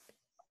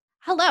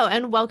Hello,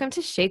 and welcome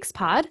to Shakes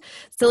Pod,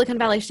 Silicon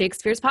Valley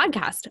Shakespeare's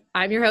podcast.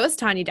 I'm your host,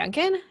 Tanya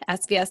Duncan,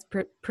 SBS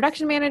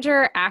production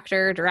manager,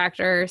 actor,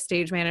 director,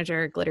 stage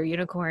manager, glitter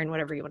unicorn,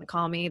 whatever you want to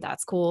call me.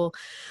 That's cool.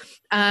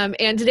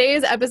 And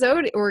today's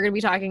episode, we're going to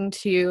be talking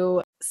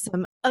to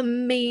some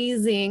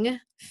amazing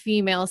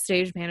female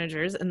stage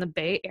managers in the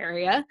Bay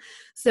Area.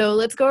 So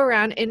let's go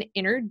around and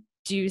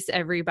introduce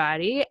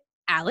everybody.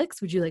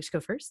 Alex, would you like to go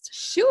first?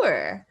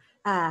 Sure.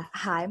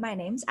 Hi, my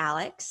name's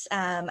Alex.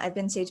 I've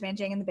been stage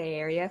managing in the Bay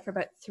Area for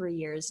about 3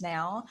 years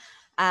now.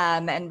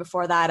 And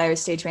before that, I was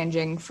stage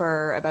managing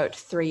for about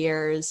 3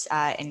 years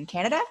in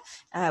Canada,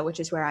 which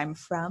is where I'm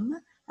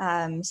from.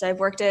 So I've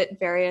worked at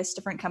various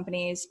different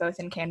companies, both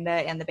in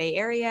Canada and the Bay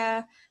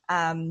Area.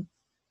 Bay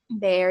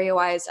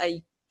Area-wise,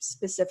 I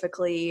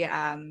specifically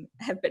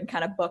have been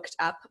kind of booked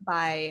up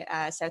by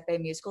South Bay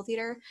Musical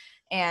Theatre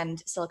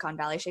and Silicon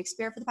Valley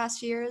Shakespeare for the past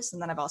few years. And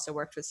then I've also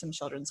worked with some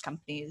children's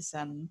companies.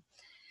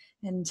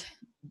 And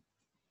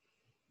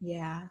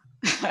yeah.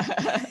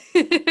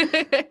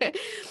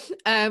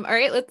 All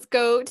right, let's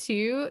go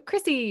to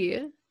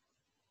Chrissy.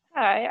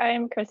 Hi,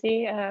 I'm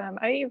Chrissy.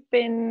 I've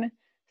been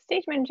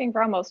stage managing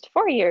for almost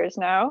 4 years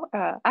now.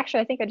 Actually,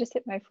 I think I just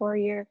hit my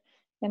 4-year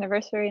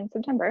anniversary in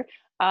September.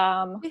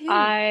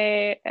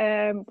 I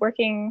am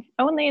working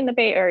only in the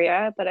Bay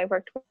Area, but I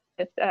worked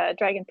with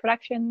Dragon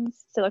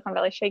Productions, Silicon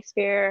Valley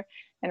Shakespeare,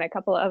 and a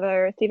couple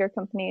other theater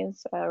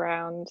companies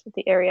around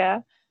the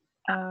area.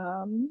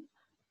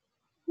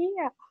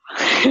 Yeah.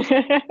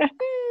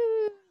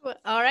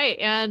 All right.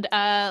 And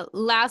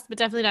last but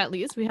definitely not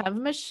least, we have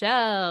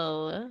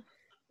Michelle.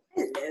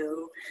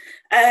 Hello.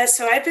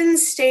 So I've been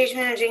stage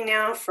managing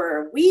now for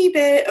a wee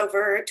bit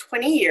over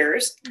 20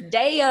 years.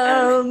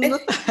 Damn. We're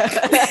going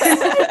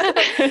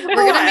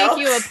to make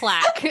you a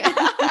plaque. A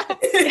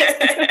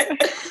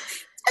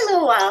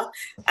little while.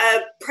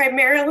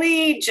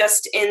 Primarily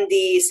just in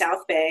the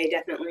South Bay,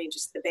 definitely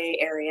just the Bay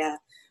Area.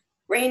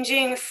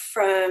 Ranging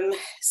from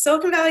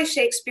Silicon Valley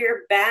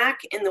Shakespeare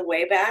back in the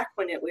way back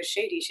when it was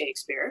Shady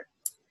Shakespeare,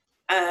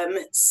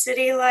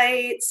 City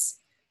Lights,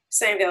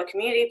 Sunnyvale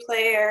Community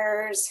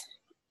Players,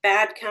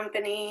 Bad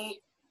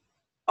Company.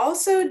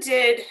 Also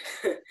did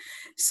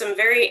some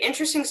very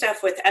interesting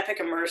stuff with Epic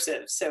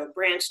Immersive, so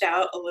branched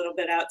out a little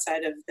bit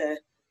outside of the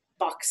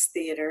box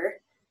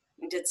theater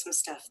and did some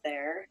stuff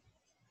there.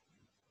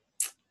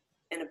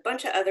 And a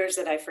bunch of others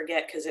that I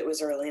forget because it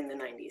was early in the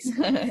 90s.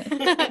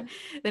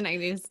 The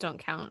 90s don't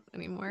count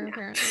anymore, No.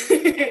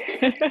 apparently.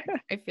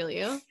 I feel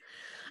you.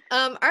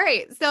 All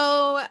right.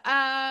 So,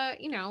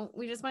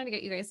 we just wanted to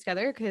get you guys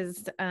together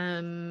because,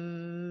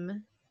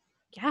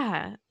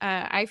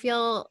 I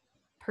feel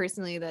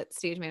personally that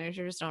stage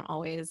managers don't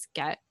always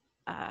get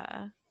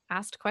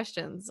asked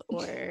questions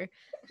or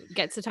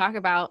get to talk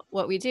about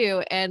what we do.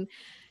 And,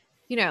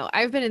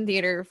 I've been in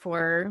theater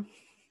for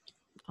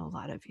a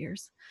lot of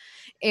years.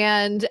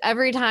 And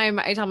every time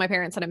I tell my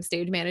parents that I'm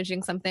stage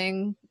managing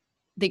something,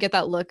 they get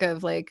that look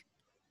of like,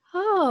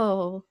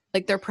 oh,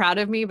 like they're proud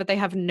of me, but they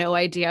have no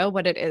idea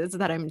what it is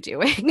that I'm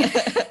doing.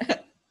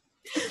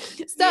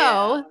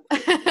 So,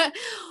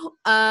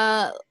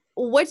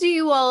 what do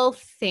you all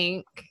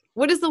think?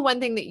 What is the one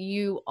thing that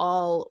you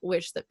all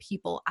wish that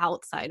people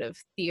outside of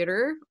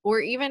theater, or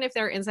even if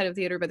they're inside of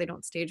theater but they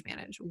don't stage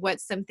manage,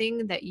 what's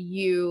something that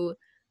you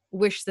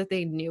wish that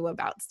they knew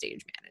about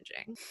stage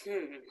managing?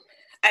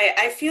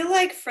 I feel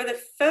like for the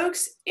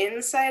folks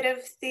inside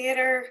of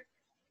theater,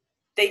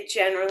 they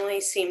generally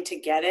seem to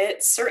get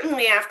it.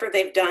 Certainly after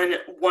they've done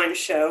one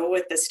show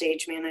with the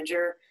stage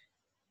manager,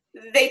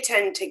 they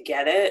tend to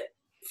get it.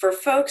 For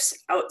folks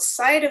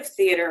outside of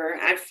theater,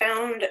 I've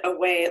found a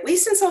way, at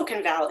least in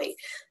Silicon Valley,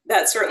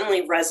 that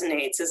certainly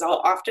resonates, is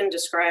I'll often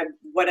describe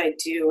what I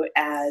do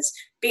as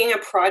being a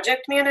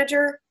project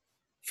manager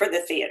for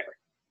the theater.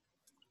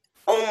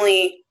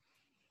 Only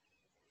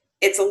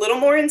it's a little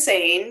more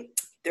insane.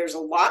 There's a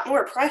lot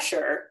more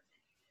pressure,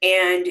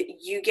 and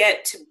you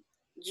get to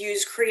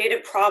use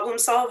creative problem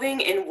solving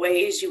in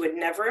ways you would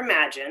never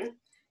imagine,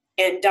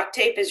 and duct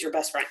tape is your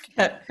best friend.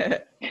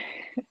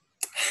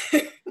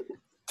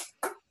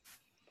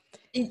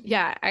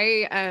 Yeah,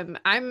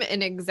 I'm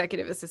an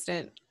executive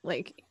assistant,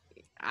 like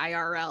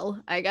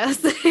IRL, I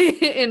guess,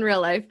 in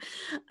real life.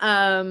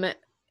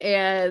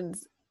 And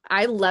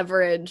I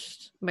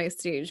leveraged my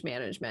stage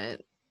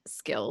management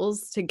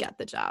skills to get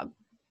the job.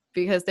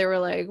 Because they were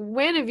like,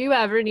 when have you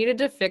ever needed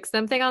to fix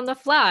something on the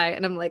fly?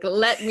 And I'm like,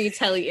 let me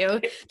tell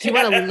you, do you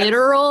want a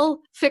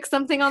literal fix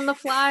something on the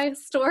fly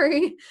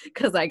story?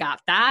 Because I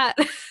got that.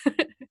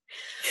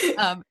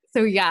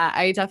 So yeah,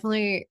 I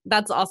definitely,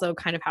 that's also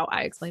kind of how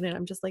I explain it.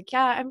 I'm just like,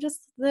 yeah, I'm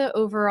just the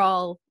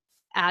overall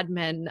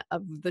admin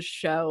of the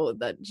show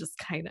that just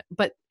kind of,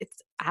 but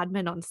it's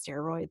admin on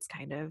steroids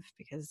kind of,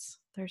 because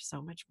there's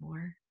so much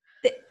more.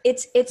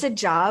 It's a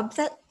job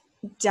that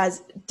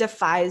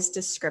defies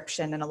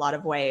description in a lot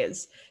of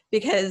ways,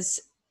 because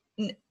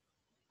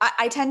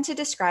I tend to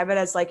describe it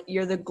as like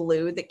you're the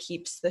glue that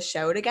keeps the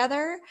show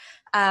together.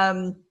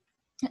 And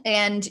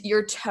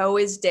your toe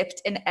is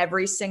dipped in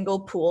every single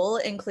pool,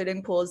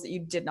 including pools that you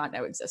did not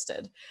know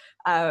existed.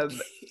 And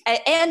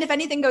if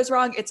anything goes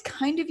wrong, it's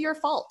kind of your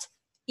fault.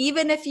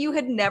 Even if you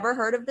had never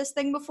heard of this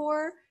thing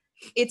before,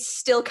 it's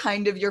still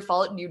kind of your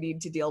fault and you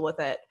need to deal with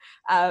it.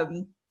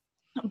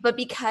 But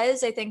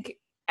because I think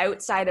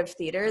outside of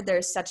theater,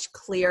 there's such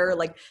clear,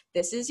 like,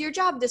 this is your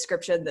job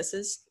description, this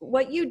is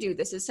what you do,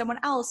 this is someone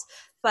else.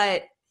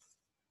 But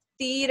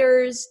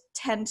theaters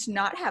tend to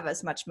not have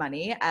as much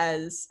money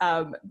as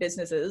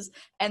businesses,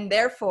 and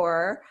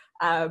therefore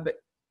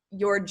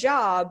your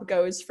job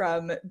goes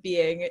from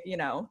being, you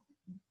know,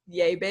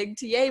 yay big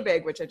to yay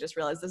big, which I just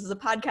realized this is a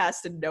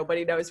podcast and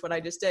nobody knows what I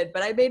just did,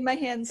 but I made my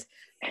hands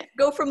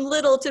go from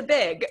little to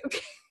big.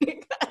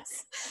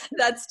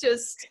 That's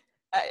just,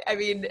 I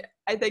mean,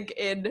 I think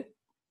in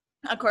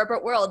a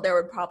corporate world, there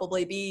would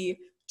probably be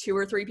 2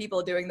 or 3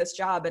 people doing this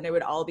job and it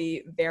would all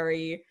be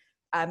very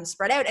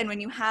spread out. And when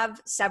you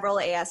have several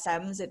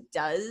ASMs, it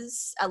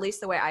does, at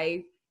least the way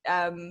I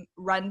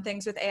run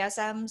things with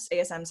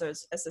ASMs are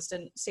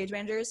assistant stage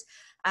managers,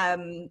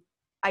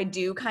 I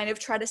do kind of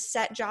try to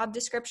set job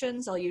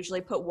descriptions. I'll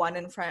usually put one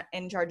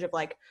in charge of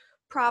like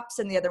props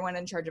and the other one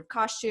in charge of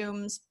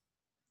costumes.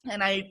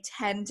 And I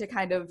tend to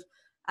kind of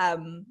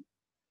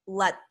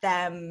let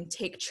them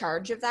take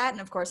charge of that.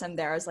 And of course I'm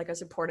there as like a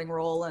supporting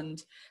role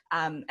and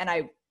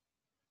I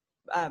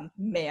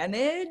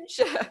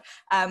manage,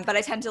 but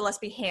I tend to less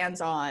be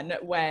hands-on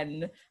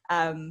when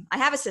I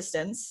have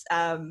assistants.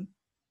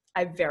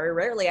 I very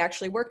rarely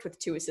actually worked with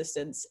 2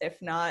 assistants,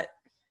 if not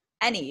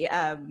any.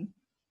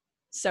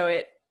 So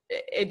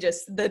it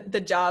just,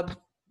 the job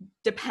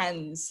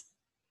depends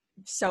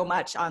so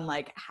much on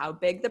like how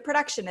big the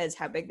production is,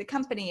 how big the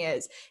company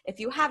is, if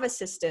you have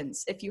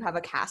assistants, if you have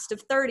a cast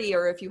of 30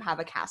 or if you have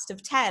a cast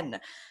of 10.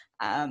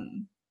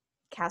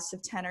 Casts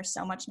of 10 are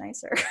so much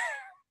nicer.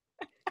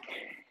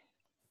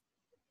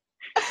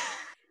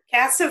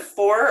 Casts of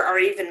 4 are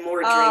even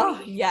more dreamy. Oh,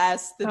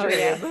 yes, the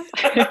dream.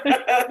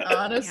 Yeah.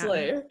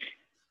 Honestly. Yeah.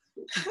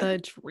 The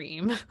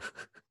dream.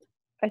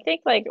 I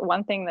think like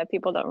one thing that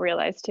people don't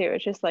realize too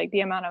is just like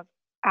the amount of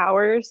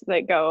hours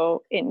that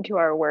go into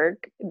our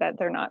work that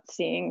they're not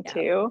seeing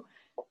too.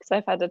 Because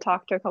I've had to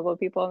talk to a couple of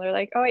people and they're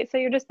like, oh wait, so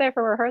you're just there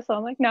for rehearsal?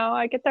 I'm like, no,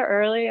 I get there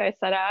early, I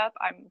set up,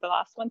 I'm the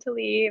last one to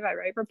leave, I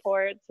write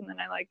reports, and then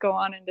I like go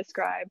on and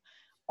describe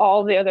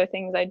all the other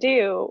things I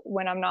do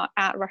when I'm not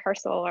at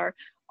rehearsal or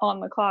on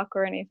the clock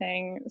or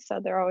anything. So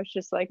they're always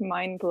just like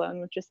mind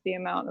blown with just the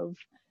amount of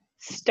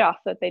stuff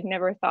that they'd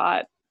never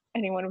thought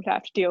anyone would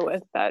have to deal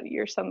with that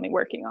you're suddenly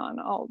working on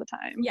all the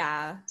time.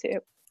 Yeah. Too.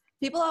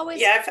 People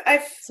always. Yeah,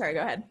 I've sorry,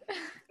 go ahead.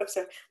 I'm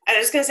sorry. I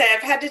was going to say,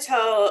 I've had to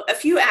tell a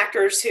few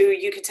actors who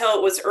you could tell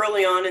it was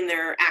early on in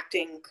their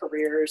acting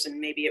careers and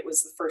maybe it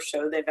was the first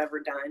show they've ever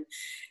done.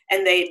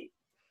 And they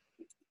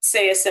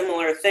say a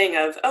similar thing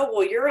of, oh,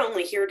 well, you're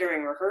only here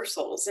during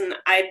rehearsals. And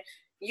I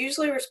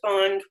usually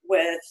respond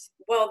with,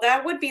 well,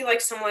 that would be like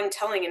someone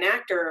telling an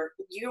actor,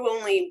 you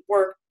only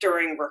work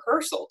during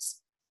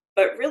rehearsals.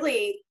 But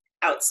really,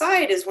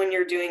 outside is when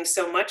you're doing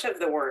so much of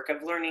the work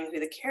of learning who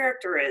the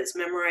character is,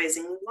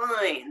 memorizing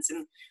lines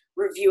and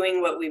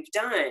reviewing what we've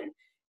done.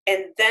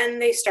 And then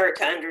they start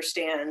to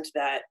understand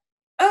that,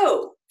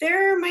 oh,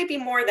 there might be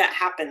more that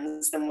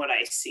happens than what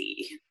I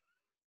see.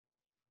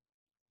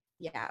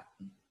 Yeah.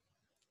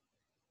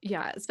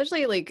 Yeah,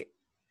 especially like,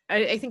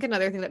 I think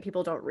another thing that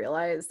people don't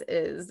realize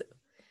is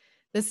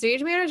the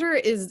stage manager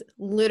is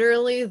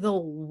literally the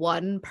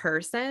one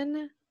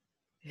person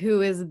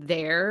who is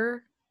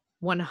there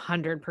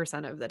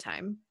 100% of the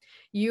time.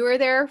 You are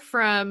there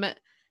from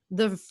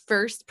the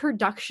first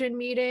production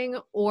meeting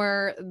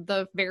or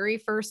the very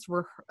first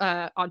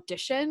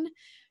audition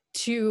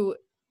to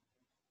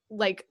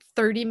like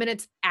 30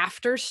 minutes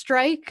after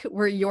strike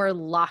where you're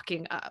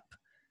locking up.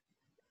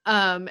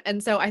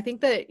 And so I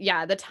think that,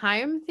 yeah, the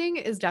time thing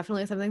is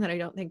definitely something that I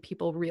don't think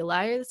people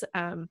realize.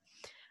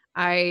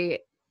 I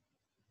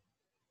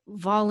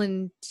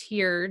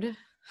volunteered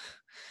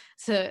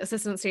to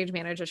assistant stage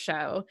manage a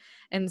show.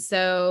 And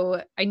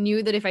so I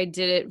knew that if I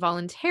did it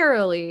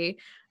voluntarily,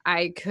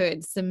 I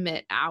could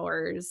submit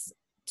hours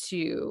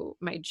to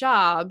my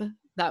job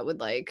that would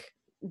like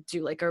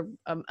do like a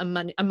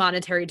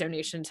monetary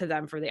donation to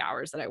them for the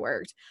hours that I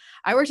worked.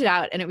 I worked it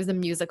out and it was a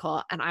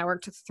musical and I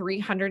worked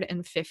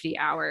 350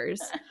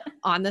 hours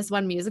on this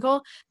one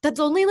musical.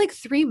 That's only like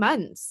 3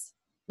 months.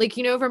 Like,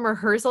 you know, from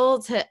rehearsal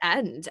to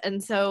end.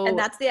 And so and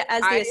that's the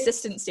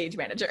assistant stage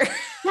manager.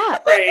 Yeah.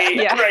 Right.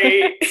 Yeah.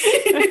 Right.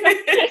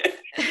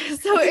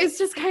 So it's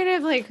just kind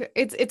of like,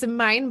 it's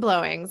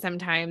mind-blowing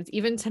sometimes,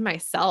 even to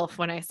myself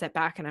when I sit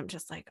back and I'm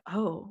just like,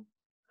 oh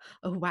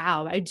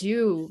wow, I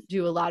do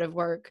a lot of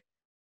work.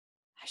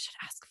 I should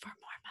ask for more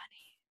money.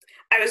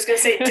 I was going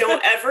to say,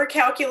 don't ever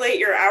calculate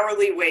your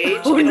hourly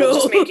wage. Oh, It'll no.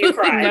 just make you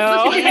cry.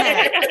 No.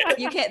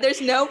 You can't.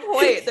 There's no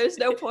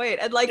point.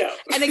 And like, No.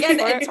 and again,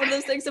 it's one of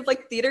those things of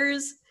like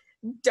theaters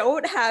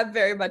don't have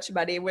very much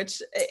money,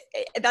 which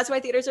that's why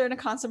theaters are in a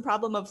constant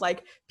problem of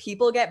like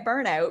people get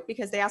burnout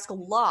because they ask a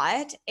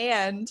lot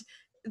and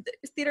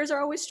theaters are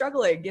always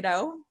struggling, you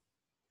know?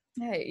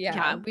 Hey, yeah.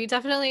 Yeah, we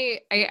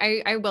definitely,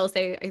 I will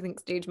say, I think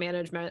stage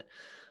management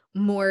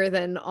more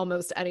than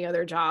almost any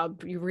other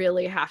job, you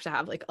really have to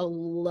have like a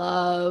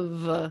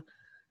love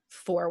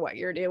for what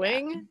you're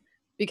doing,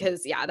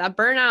 because that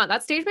burnout,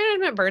 that stage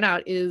management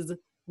burnout is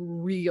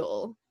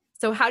real.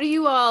 So how do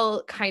you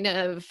all kind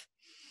of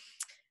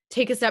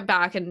take a step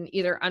back and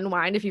either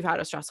unwind if you've had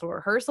a stressful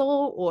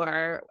rehearsal,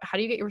 or how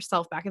do you get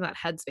yourself back in that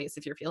headspace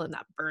if you're feeling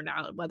that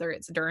burnout, whether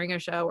it's during a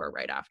show or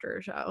right after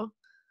a show?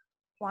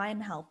 Wine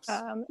helps.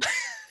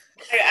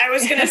 I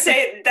was going to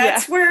say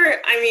that's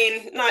where, I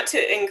mean, not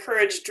to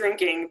encourage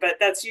drinking, but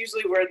that's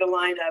usually where the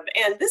line of,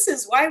 and this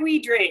is why we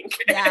drink.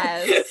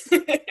 Yes.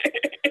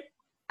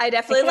 I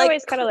definitely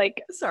always kind of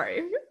like,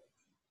 sorry,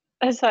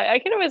 I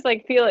can always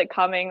like feel it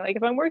coming. Like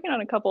if I'm working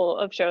on a couple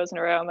of shows in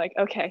a row, I'm like,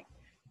 okay,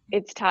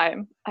 it's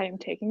time. I am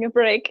taking a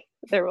break.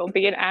 There will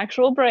be an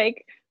actual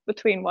break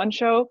between one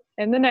show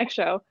and the next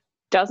show.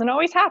 Doesn't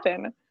always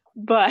happen,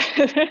 but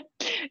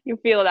you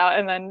feel it out.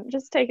 And then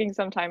just taking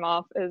some time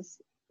off is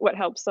what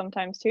helps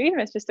sometimes too. Even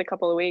if it's just a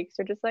couple of weeks,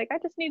 you're just like, I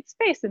just need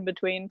space in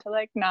between to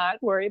like not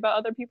worry about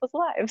other people's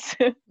lives.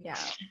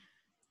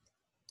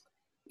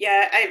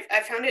 Yeah,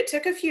 I found it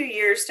took a few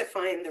years to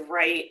find the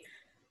right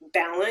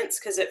balance,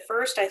 because at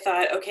first I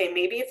thought, okay,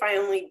 maybe if I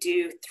only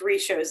do 3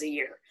 shows a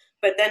year.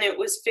 But then it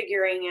was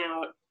figuring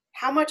out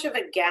how much of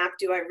a gap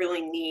do I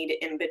really need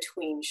in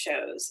between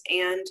shows.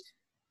 And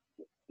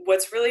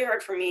what's really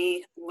hard for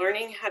me,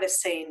 learning how to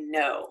say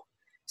no,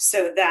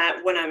 so that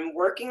when I'm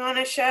working on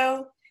a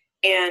show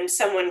and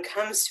someone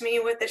comes to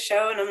me with a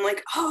show and I'm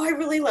like, oh, I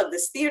really love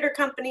this theater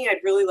company, I'd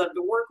really love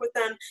to work with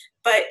them,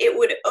 but it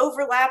would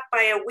overlap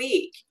by a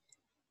week.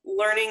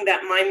 Learning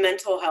that my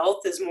mental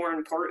health is more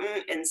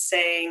important and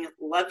saying,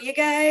 love you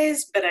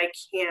guys, but I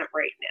can't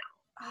right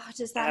now. Oh,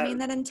 does that mean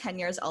that in 10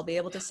 years I'll be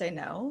able to say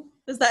no?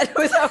 Is that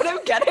what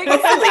I'm getting?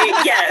 Hopefully,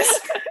 yes.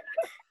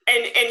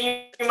 And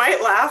you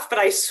might laugh, but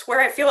I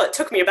swear I feel it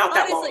took me about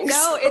Honestly, that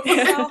long. No,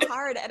 it's so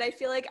hard. And I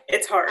feel like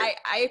it's hard.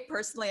 I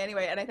personally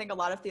anyway, and I think a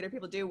lot of theater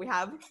people do, we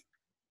have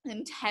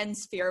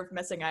intense fear of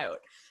missing out.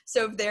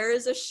 So if there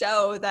is a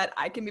show that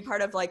I can be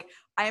part of, like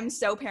I am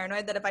so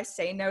paranoid that if I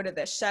say no to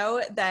this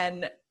show,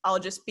 then I'll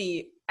just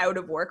be out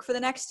of work for the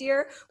next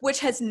year,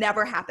 which has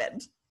never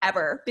happened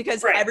ever,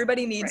 because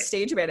everybody needs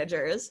stage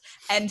managers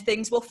and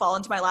things will fall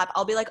into my lap.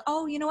 I'll be like,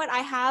 oh, you know what? I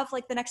have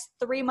like the next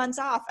 3 months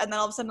off. And then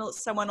all of a sudden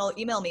someone will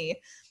email me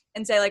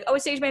and say like, oh, a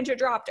stage manager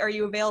dropped. Are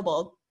you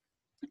available?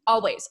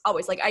 Always.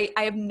 Like I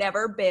have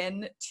never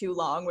been too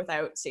long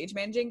without stage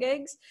managing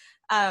gigs.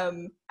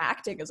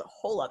 Acting is a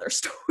whole other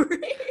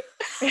story.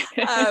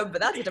 But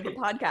that's a different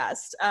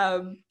podcast.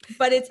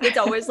 But it's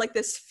always like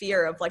this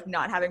fear of like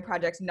not having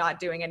projects, not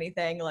doing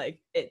anything. Like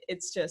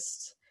it's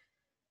just,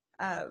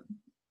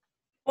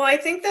 well, I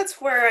think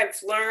that's where I've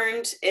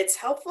learned it's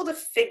helpful to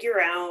figure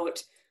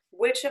out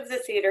which of the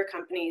theater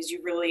companies you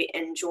really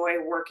enjoy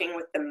working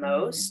with the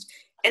most.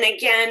 And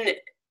again,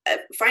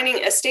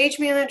 finding a stage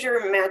manager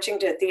matching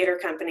to a theater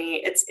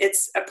company,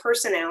 it's a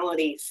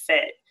personality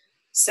fit.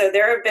 So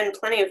there have been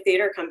plenty of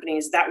theater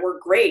companies that were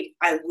great.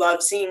 I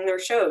love seeing their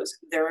shows.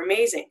 They're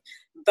amazing.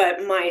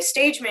 But my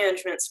stage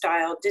management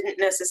style didn't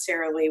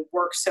necessarily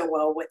work so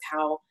well with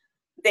how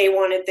they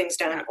wanted things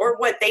done or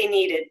what they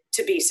needed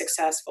to be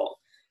successful.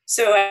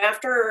 So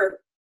after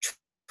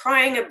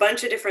trying a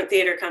bunch of different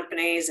theater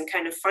companies and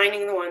kind of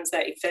finding the ones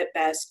that you fit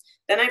best,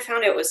 then I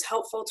found it was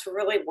helpful to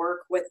really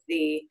work with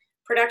the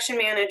production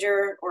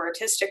manager or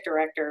artistic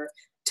director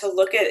to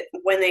look at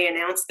when they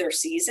announce their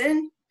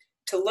season,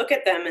 to look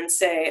at them and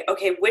say,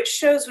 okay, which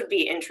shows would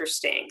be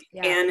interesting?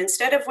 And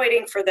instead of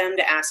waiting for them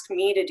to ask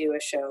me to do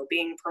a show,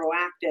 being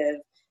proactive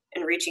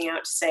and reaching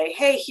out to say,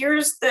 hey,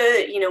 here's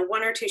the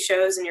 1 or 2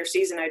 shows in your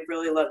season I'd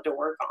really love to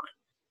work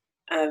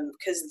on.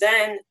 Because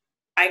then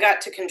I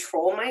got to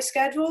control my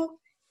schedule,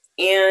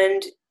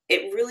 and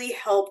it really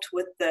helped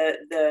with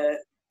the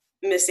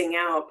missing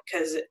out,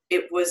 because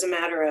it was a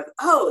matter of,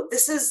 oh,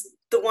 this is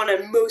the one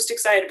I'm most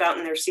excited about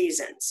in their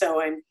season,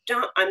 so I'm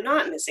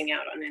not missing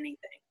out on anything.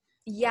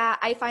 Yeah,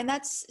 I find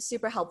that's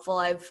super helpful.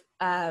 I've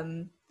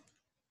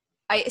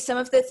some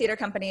of the theater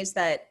companies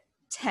that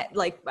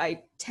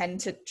I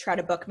tend to try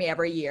to book me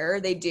every year.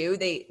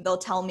 They'll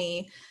tell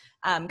me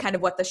kind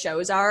of what the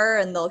shows are,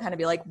 and they'll kind of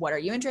be like, what are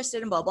you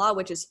interested in, blah blah,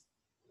 which is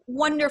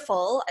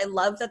wonderful. I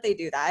love that they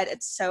do that.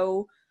 It's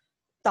so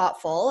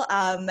thoughtful.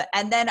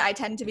 And then I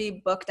tend to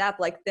be booked up,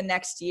 like the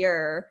next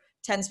year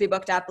tends to be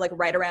booked up like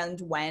right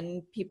around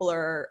when people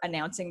are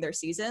announcing their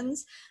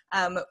seasons,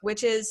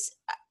 which is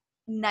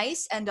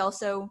nice and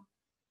also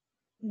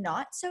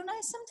not so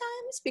nice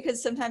sometimes,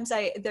 because sometimes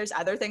there's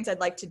other things I'd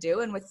like to do.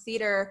 And with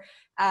theater,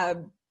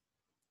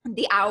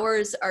 the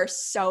hours are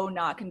so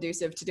not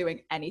conducive to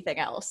doing anything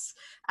else.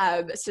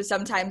 So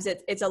sometimes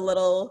it's a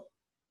little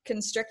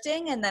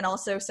constricting, and then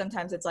also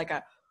sometimes it's like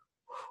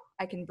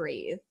I can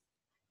breathe.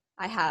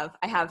 I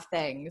have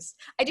things.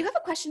 I do have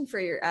a question for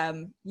you,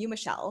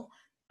 Michelle.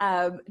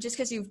 Just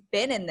because you've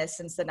been in this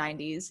since the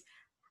 90s,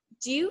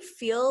 do you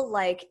feel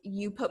like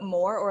you put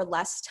more or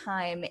less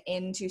time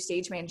into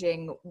stage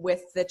managing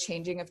with the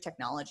changing of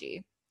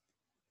technology?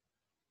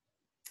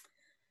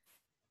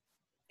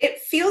 It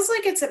feels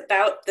like it's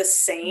about the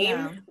same,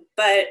 Yeah.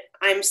 but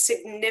I'm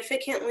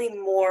significantly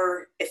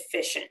more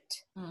efficient.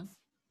 Mm.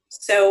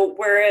 So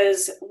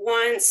whereas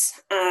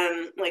once,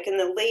 like in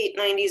the late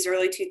 90s,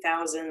 early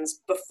 2000s,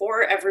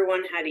 before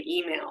everyone had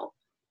email,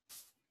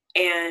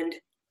 and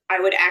I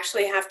would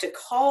actually have to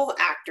call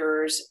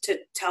actors to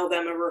tell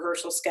them a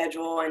rehearsal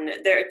schedule,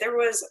 and there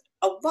was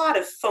a lot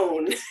of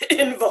phone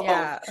involved.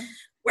 Yeah.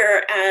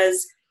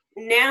 Whereas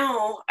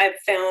now I've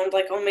found,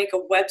 like, I'll make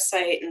a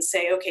website and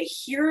say, okay,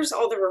 here's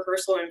all the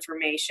rehearsal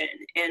information,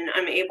 and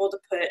I'm able to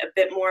put a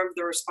bit more of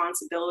the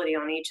responsibility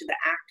on each of the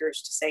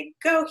actors to say,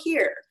 go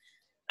here.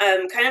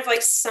 Kind of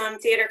like some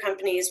theater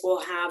companies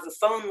will have a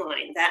phone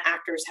line that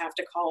actors have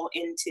to call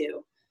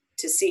into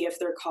to see if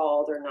they're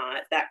called or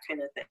not, that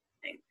kind of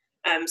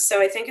thing.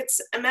 So I think it's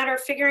a matter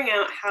of figuring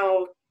out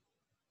how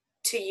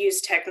to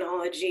use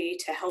technology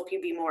to help you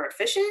be more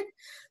efficient.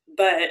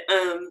 But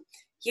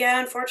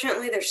yeah,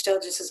 unfortunately, there's still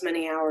just as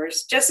many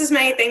hours, just as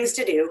many things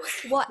to do.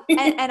 Well,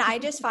 and I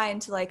just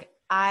find, like,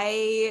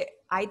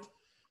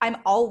 I'm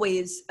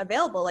always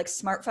available, like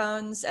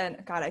smartphones,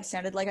 and God, I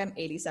sounded like I'm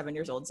 87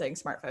 years old saying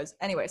smartphones.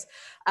 Anyways,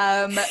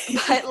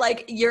 but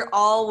like, you're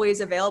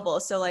always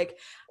available. So like,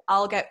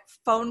 I'll get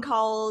phone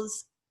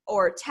calls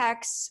or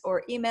texts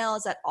or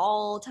emails at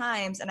all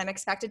times, and I'm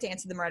expected to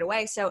answer them right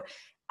away. So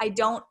I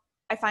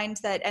find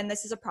that, and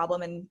this is a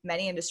problem in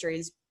many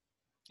industries,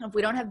 if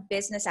we don't have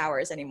business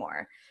hours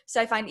anymore.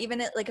 So I find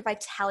even like if I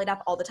tallied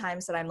up all the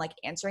times that I'm like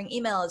answering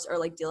emails or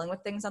like dealing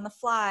with things on the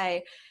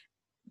fly,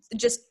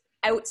 just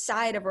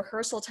outside of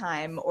rehearsal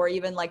time, or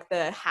even like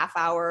the half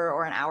hour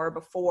or an hour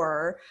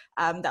before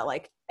that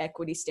like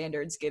equity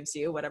standards gives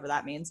you, whatever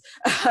that means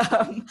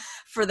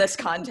for this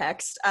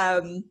context,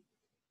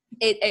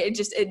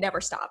 it never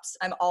stops.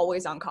 I'm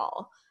always on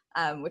call,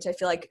 which I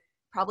feel like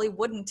probably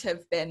wouldn't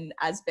have been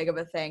as big of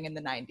a thing in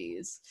the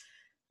 90s.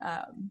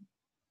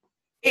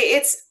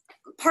 It's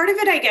part of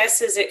it, I guess,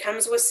 is it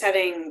comes with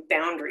setting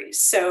boundaries.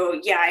 So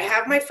yeah, I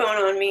have my phone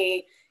on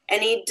me.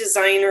 Any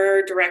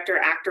designer, director,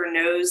 actor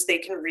knows they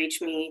can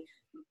reach me.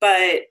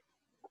 But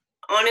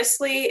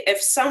honestly,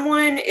 if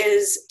someone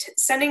is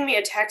sending me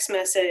a text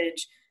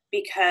message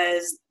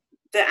because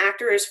the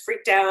actor is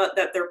freaked out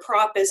that their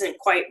prop isn't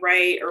quite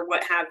right or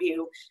what have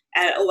you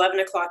at 11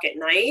 o'clock at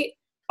night,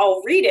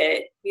 I'll read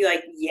it, be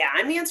like, yeah,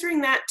 I'm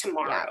answering that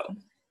tomorrow. Yeah.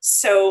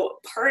 So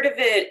part of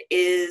it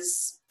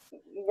is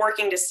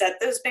working to set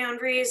those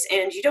boundaries,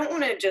 and you don't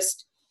want to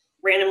just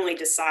randomly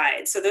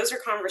decide. So those are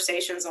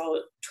conversations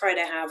I'll try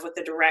to have with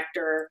the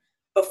director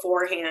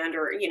beforehand,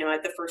 or, you know,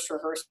 at the first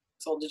rehearsal,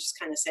 to just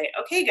kind of say,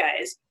 okay,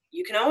 guys,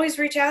 you can always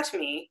reach out to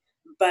me,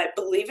 but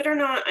believe it or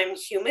not, I'm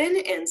human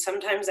and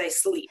sometimes I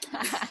sleep.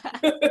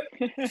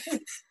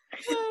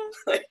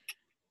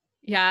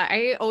 Yeah,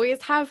 I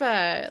always have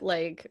a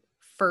like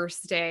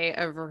first day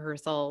of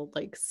rehearsal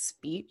like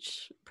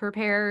speech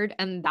prepared,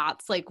 and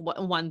that's like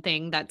one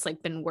thing that's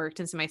like been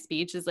worked into my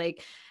speech is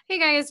like, hey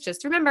guys,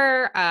 just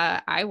remember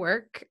I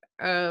work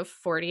a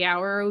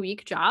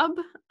 40-hour-a-week job,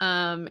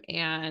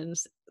 and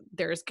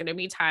there's going to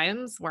be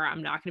times where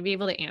I'm not going to be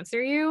able to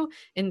answer you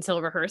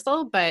until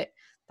rehearsal, but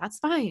that's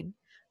fine.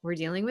 We're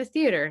dealing with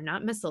theater,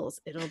 not missiles.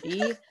 It'll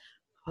be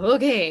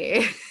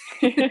okay.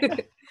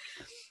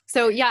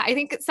 So yeah, I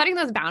think setting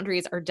those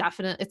boundaries are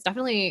it's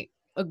definitely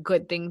a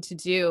good thing to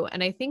do.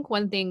 And I think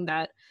one thing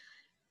that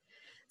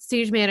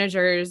stage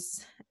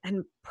managers,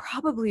 and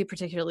probably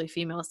particularly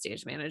female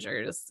stage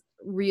managers,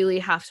 really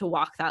have to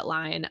walk that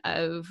line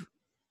of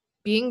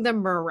being the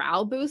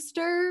morale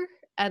booster.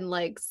 And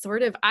like,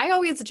 sort of, I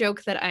always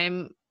joke that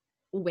I'm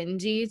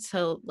Wendy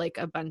to like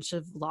a bunch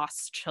of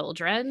lost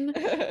children,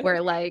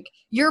 where like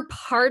you're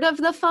part of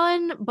the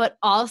fun, but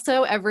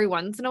also every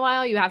once in a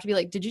while you have to be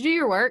like, did you do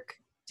your work?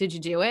 Did you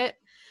do it?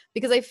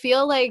 Because I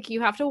feel like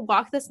you have to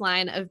walk this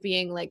line of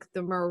being like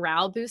the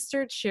morale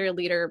booster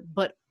cheerleader,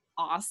 but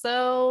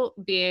also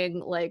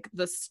being like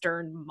the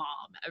stern mom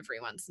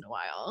every once in a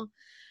while.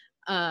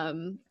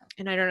 And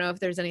I don't know if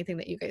there's anything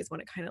that you guys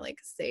want to kind of like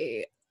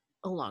say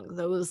along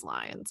those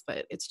lines,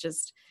 but it's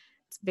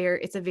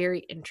a very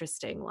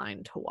interesting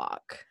line to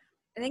walk.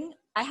 I think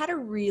I had a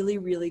really,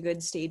 really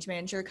good stage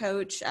manager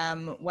coach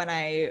when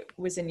I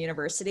was in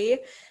university.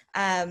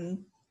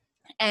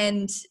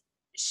 And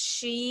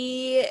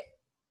she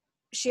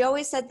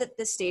always said that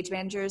the stage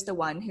manager is the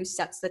one who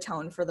sets the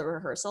tone for the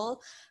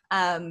rehearsal,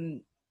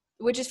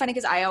 which is funny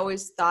because I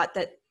always thought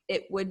that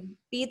it would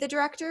be the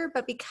director,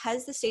 but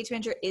because the stage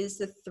manager is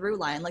the through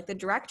line, like the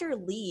director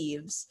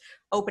leaves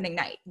opening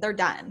night, they're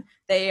done.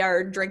 They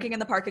are drinking in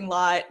the parking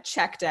lot,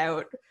 checked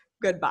out,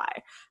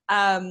 goodbye.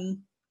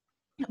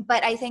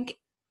 But I think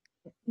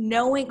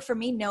going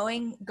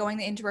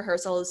into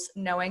rehearsals,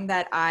 knowing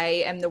that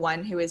I am the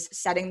one who is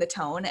setting the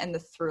tone and the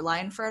through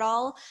line for it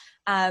all,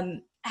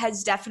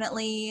 has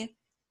definitely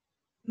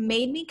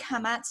made me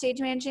come at stage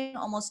managing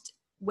almost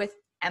with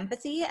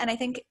empathy. And I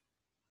think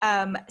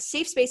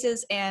safe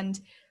spaces and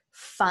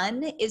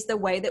fun is the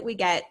way that we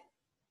get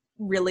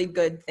really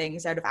good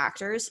things out of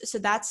actors. So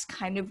that's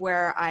kind of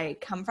where I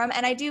come from.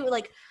 And I do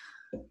like,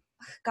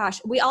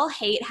 gosh, we all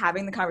hate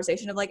having the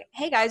conversation of like,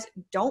 hey guys,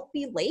 don't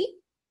be late,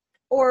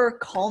 or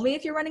call me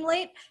if you're running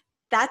late.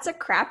 That's a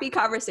crappy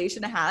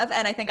conversation to have.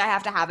 And I think I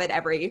have to have it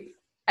every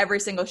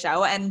single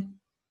show. And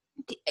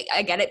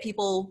I get it.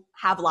 People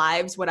have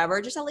lives,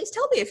 whatever. Just at least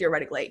tell me if you're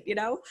running late, you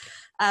know?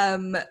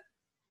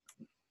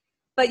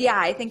 But yeah,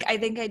 I think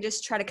I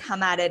just try to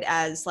come at it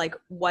as like,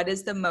 what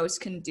is the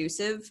most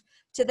conducive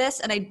to this?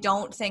 And I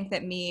don't think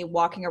that me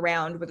walking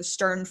around with a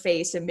stern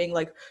face and being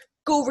like,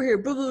 go over here,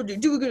 blah, blah,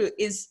 blah, blah,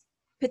 is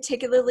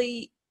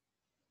particularly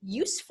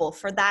useful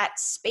for that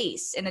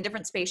space. In a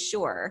different space,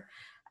 sure.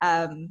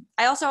 I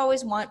also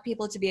always want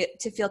people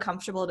to feel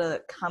comfortable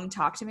to come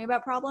talk to me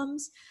about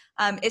problems,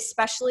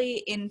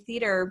 especially in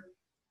theater.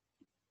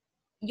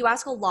 You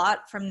ask a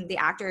lot from the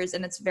actors,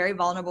 and it's a very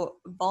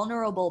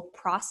vulnerable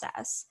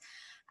process.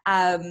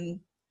 And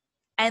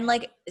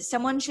like,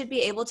 someone should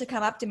be able to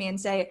come up to me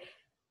and say,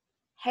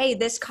 hey,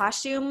 this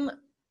costume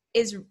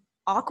is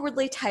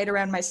awkwardly tight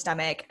around my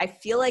stomach. I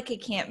feel like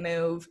it can't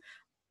move.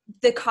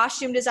 The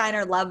costume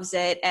designer loves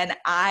it, and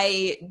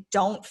I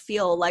don't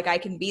feel like I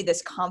can be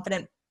this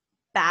confident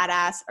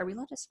badass. Are we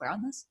allowed to swear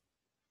on this?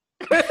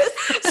 We'll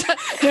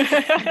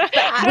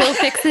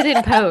fix it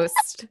in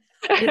post.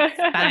 It's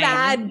fine.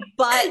 Bad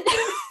butt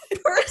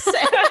person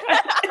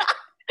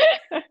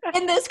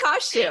in this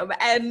costume.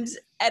 And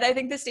I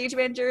think the stage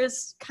manager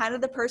is kind of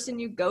the person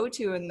you go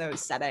to in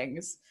those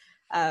settings.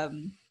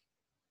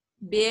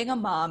 Being a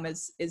mom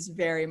is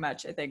very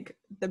much, I think,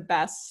 the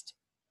best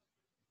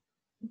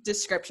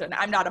description.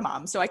 I'm not a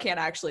mom, so I can't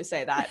actually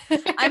say that.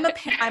 I'm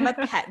a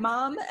pet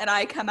mom, and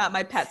I come at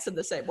my pets in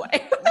the same way.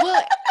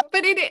 Well,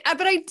 but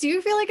I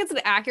do feel like it's an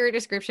accurate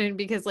description,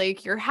 because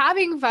like, you're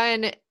having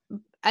fun,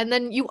 and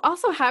then you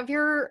also have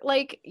your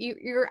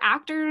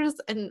actors,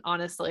 and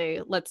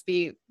honestly, let's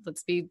be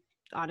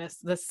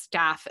honest, the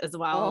staff as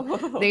well.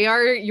 Oh. They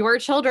are your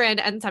children,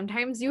 and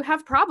sometimes you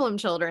have problem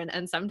children,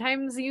 and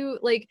sometimes you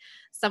like,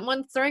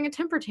 someone's throwing a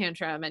temper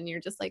tantrum, and you're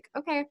just like,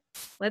 okay,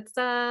 let's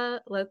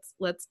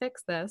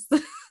fix this.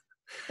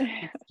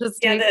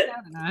 Just take it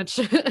down a notch.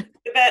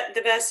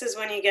 The best is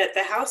when you get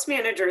the house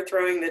manager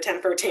throwing the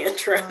temper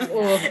tantrum.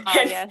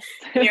 Yes.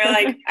 And you're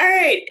like, all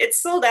right,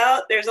 it's sold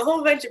out. There's a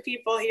whole bunch of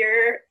people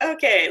here.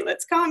 Okay,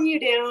 let's calm you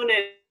down,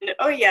 and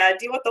oh yeah,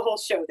 deal with the whole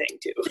show thing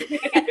too.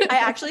 I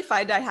actually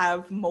find I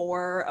have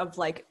more of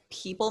like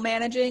people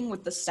managing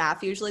with the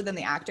staff usually than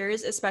the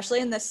actors,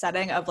 especially in this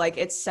setting of like,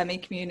 it's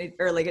semi-community,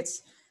 or like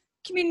it's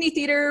community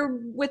theater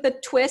with a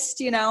twist,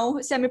 you know,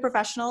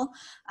 semi-professional.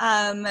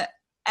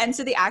 And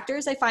so the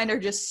actors, I find, are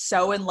just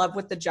so in love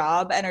with the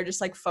job and are just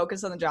like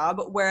focused on the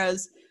job,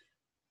 whereas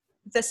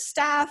the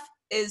staff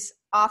is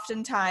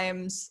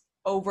oftentimes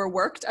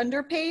overworked,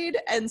 underpaid.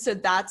 And so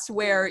that's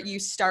where you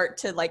start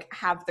to like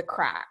have the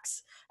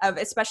cracks of,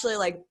 especially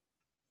like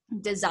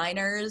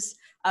designers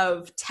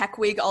of Tech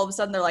Week. All of a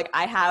sudden they're like,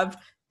 I have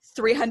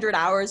 300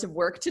 hours of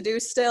work to do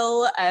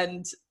still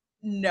and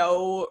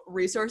no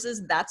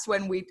resources. That's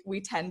when we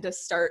tend to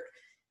start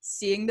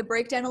seeing the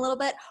breakdown a little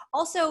bit.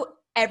 Also,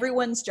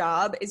 everyone's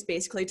job is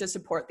basically to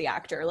support the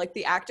actor. Like,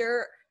 the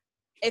actor,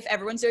 if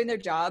everyone's doing their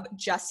job,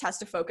 just has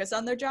to focus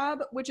on their job,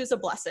 which is a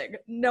blessing.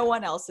 No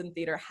one else in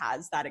theater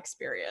has that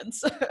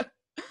experience.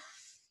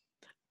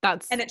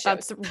 That's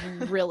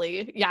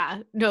really,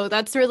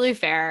 that's really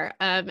fair.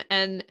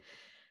 And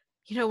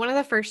you know, one of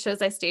the first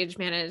shows I stage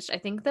managed, I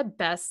think the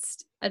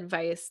best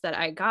advice that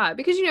I got,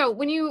 because you know,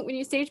 when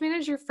you stage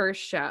manage your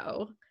first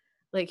show,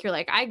 like, you're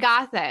like, I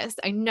got this,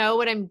 I know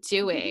what I'm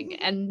doing,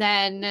 and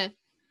then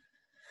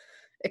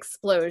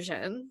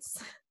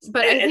explosions.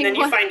 But and then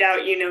you find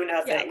out you know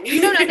nothing. Yeah,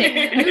 you know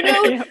nothing. You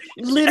know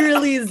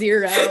literally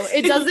zero.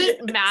 It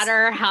doesn't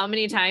matter how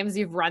many times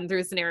you've run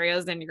through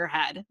scenarios in your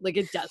head. Like,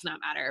 it does not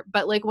matter.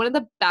 But like, one of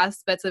the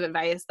best bits of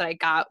advice that I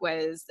got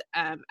was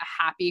a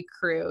happy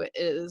crew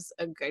is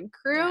a good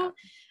crew. Yeah.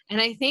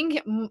 And I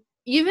think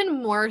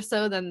even more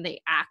so than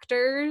the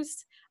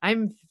actors,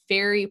 I'm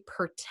very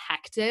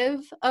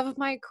protective of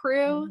my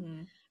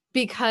crew,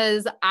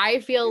 because I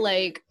feel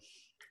like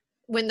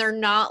when they're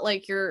not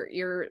like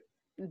your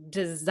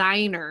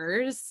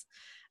designers,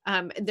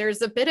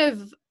 there's a bit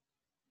of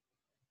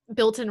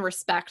built-in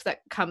respect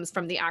that comes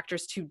from the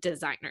actors to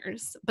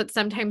designers. But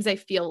sometimes I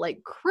feel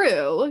like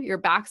crew, your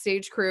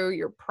backstage crew,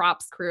 your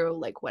props crew,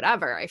 like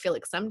whatever, I feel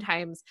like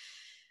sometimes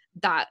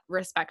that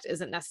respect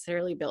isn't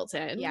necessarily built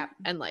in. Yeah.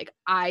 And like,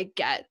 I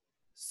get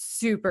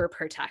super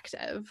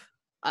protective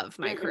of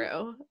my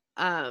crew.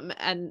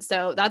 And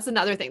so that's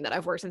another thing that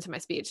I've worked into my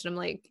speech. And I'm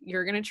like,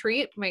 you're going to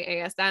treat my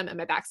ASM and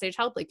my backstage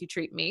help like you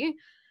treat me.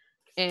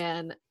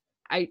 And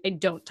I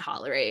don't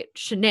tolerate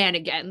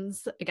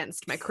shenanigans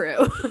against my crew.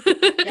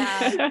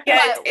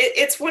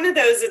 It's one of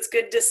those, it's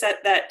good to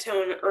set that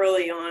tone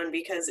early on,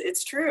 because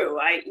it's true.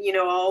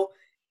 I'll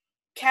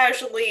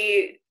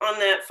casually, on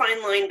that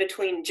fine line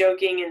between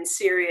joking and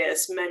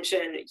serious,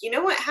 mention, you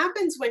know what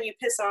happens when you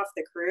piss off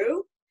the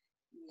crew?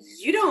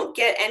 You don't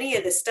get any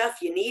of the stuff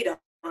you need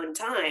on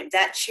time.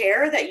 That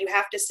chair that you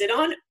have to sit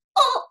on,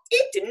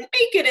 it didn't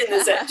make it in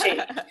the set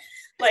change.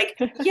 Like,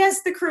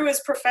 yes, the crew is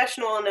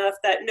professional enough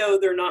that no,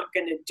 they're not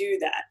going to do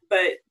that,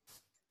 but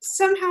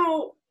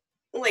somehow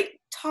like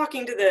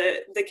talking to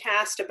the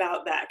cast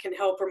about that can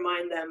help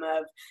remind them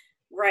of,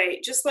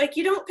 right, just like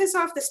you don't piss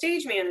off the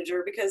stage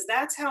manager because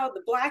that's how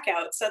the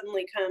blackout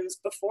suddenly comes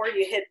before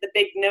you hit the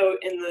big note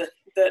in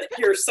the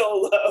your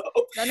solo.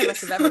 None of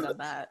us have ever done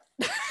that.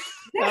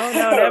 No,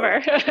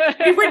 never.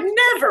 We would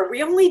never.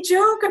 We only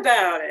joke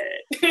about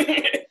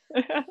it.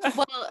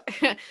 Well,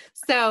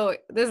 so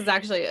this is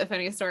actually a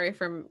funny story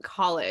from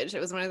college. It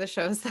was one of the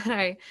shows that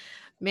I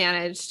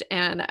managed,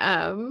 and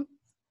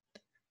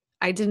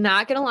I did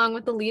not get along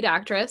with the lead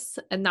actress,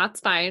 and that's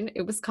fine.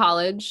 It was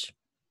college.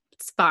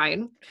 It's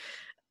fine.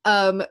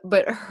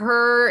 But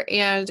her,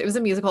 and it was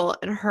a musical,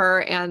 and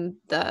her and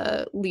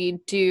the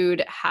lead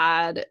dude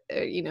had,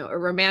 a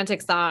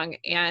romantic song,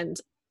 and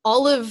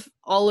all of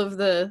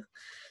the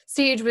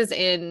stage was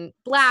in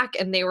black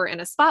and they were in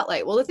a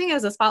spotlight. Well, the thing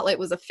is, the spotlight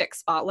was a fixed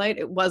spotlight.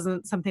 It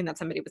wasn't something that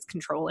somebody was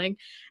controlling.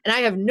 And I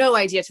have no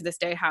idea to this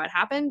day how it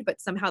happened,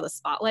 but somehow the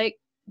spotlight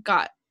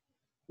got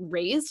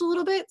raised a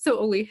little bit. So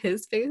only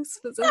his face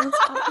was in the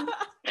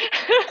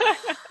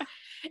spotlight.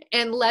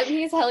 And let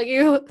me tell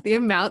you, the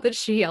amount that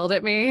she yelled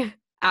at me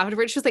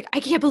afterwards, she was like,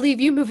 I can't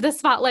believe you moved the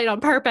spotlight on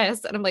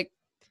purpose. And I'm like,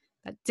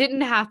 that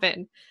didn't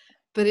happen.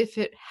 But if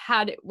it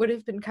had, it would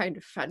have been kind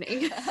of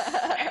funny.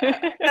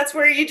 That's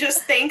where you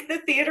just thank the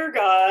theater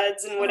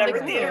gods and whatever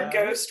my theater gosh.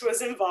 ghost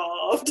was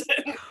involved.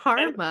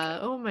 Karma.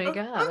 Oh my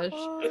gosh.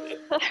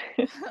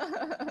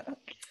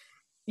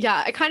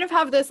 Yeah, I kind of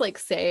have this like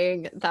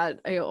saying that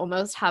I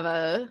almost have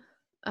a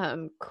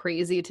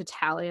crazy to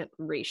talent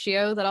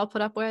ratio that I'll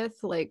put up with.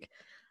 Like,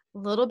 a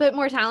little bit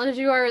more talented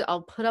you are,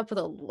 I'll put up with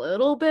a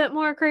little bit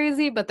more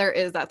crazy, but there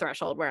is that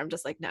threshold where I'm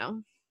just like,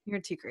 no, you're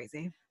too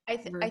crazy. I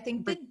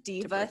think the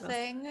diva different.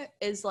 thing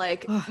is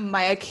like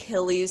my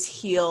Achilles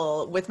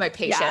heel with my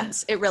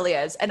patience. Yeah. It really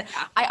is. And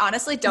I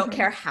honestly don't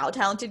care how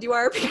talented you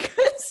are,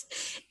 because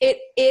it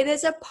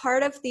is a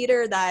part of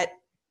theater that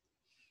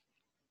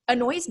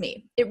annoys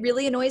me. It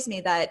really annoys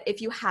me that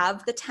if you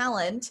have the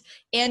talent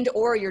and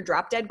or you're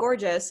drop dead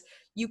gorgeous,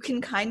 you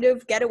can kind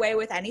of get away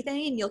with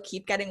anything and you'll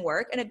keep getting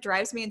work. And it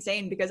drives me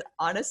insane because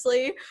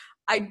honestly,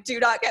 I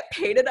do not get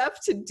paid enough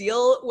to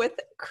deal with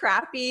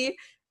crappy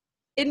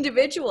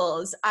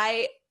individuals.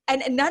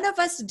 And none of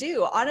us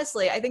do,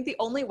 honestly. I think the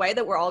only way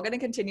that we're all going to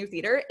continue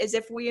theater is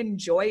if we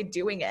enjoy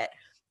doing it,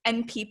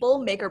 and people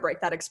make or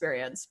break that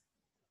experience.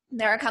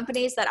 There are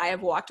companies that I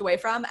have walked away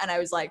from and I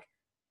was like,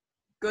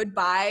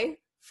 goodbye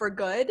for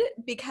good,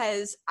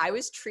 because I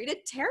was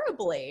treated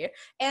terribly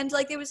and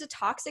like it was a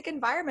toxic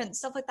environment,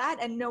 stuff like that.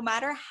 And no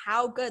matter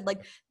how good,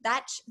 like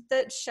that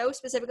the show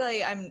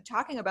specifically I'm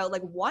talking about,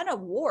 like, won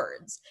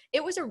awards.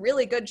 It was a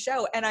really good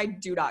show and I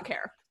do not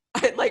care.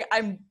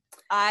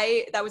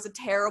 That was a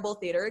terrible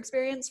theater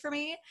experience for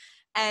me,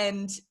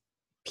 and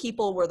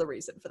people were the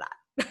reason for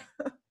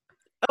that.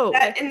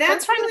 And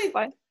that's really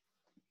fun.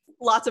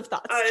 Lots of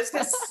thoughts. I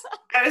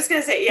was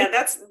gonna say, yeah,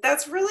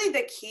 that's really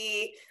the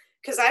key,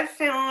 because I've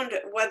found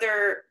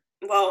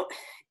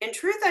in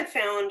truth, I've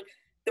found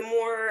the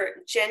more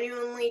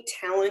genuinely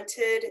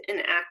talented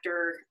an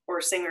actor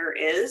or singer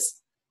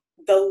is,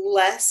 the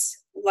less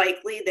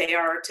likely they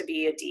are to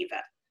be a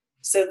diva.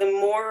 So the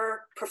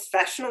more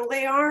professional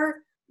they are,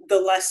 the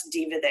less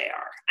diva they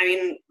are. I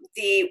mean,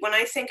 when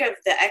I think of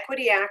the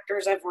equity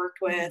actors I've worked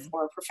with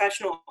or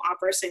professional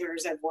opera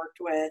singers I've worked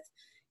with,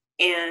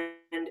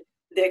 and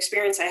the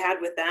experience I had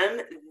with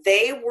them,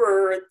 they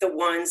were the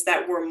ones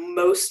that were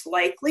most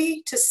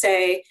likely to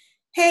say,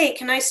 hey,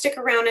 can I stick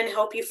around and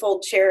help you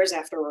fold chairs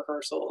after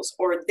rehearsals?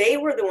 Or they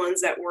were the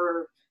ones that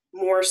were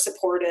more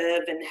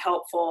supportive and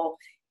helpful,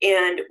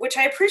 and which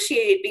I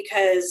appreciate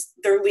because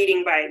they're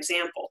leading by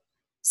example.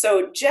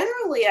 So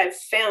generally, I've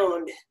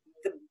found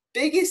the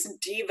biggest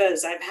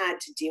divas I've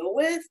had to deal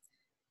with,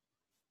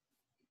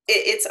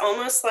 it's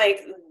almost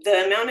like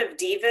the amount of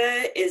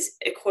diva is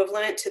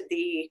equivalent to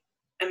the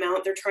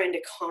amount they're trying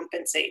to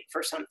compensate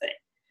for something.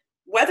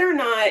 Whether or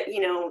not,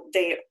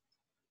 they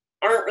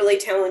aren't really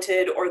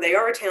talented, or they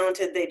are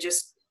talented, they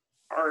just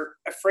are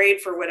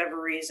afraid for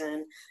whatever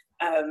reason.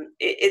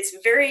 It's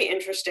very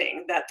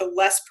interesting that the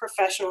less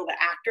professional the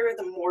actor,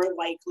 the more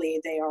likely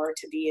they are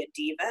to be a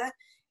diva.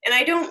 And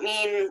I don't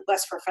mean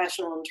less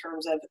professional in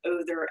terms of,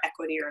 they're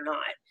equity or not.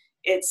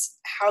 It's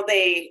how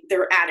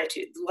their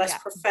attitude. The less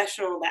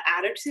professional the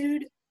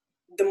attitude,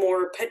 the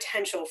more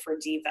potential for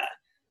diva.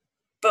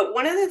 But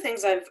one of the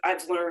things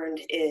I've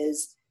learned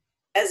is,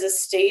 as a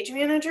stage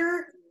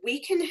manager, we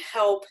can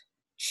help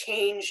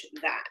change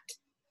that.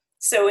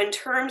 So in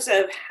terms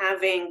of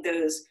having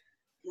those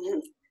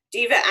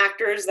diva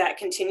actors that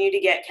continue to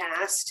get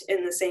cast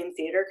in the same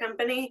theater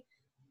company,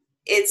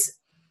 it's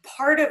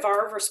part of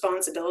our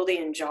responsibility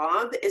and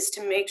job is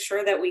to make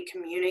sure that we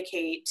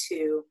communicate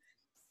to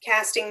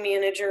casting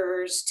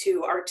managers,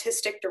 to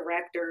artistic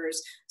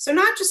directors. So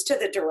not just to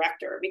the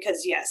director,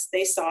 because yes,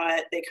 they saw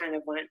it, they kind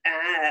of went,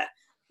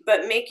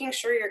 but making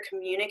sure you're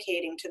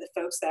communicating to the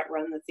folks that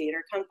run the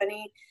theater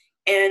company,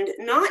 and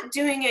not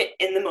doing it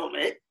in the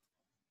moment,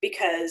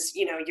 because,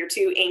 you know, you're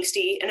too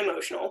angsty and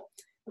emotional,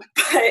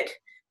 but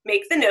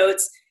make the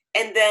notes.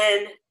 And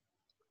then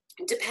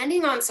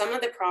depending on some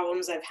of the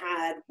problems I've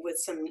had with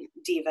some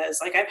divas,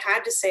 like I've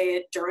had to say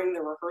it during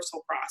the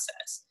rehearsal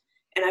process,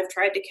 and I've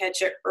tried to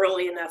catch it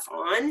early enough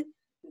on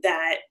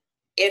that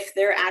if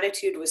their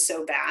attitude was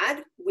so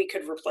bad, we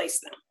could replace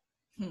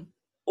them.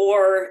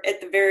 Or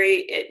at the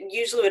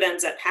usually what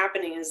ends up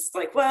happening is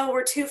like, well,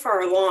 we're too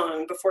far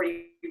along before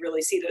you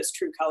really see those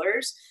true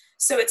colors.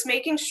 So it's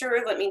making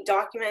sure, let me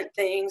document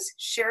things,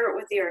 share it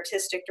with the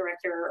artistic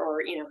director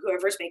or, you know,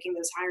 whoever's making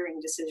those hiring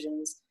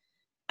decisions,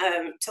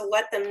 to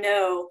let them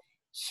know,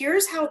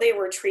 here's how they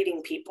were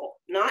treating people,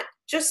 not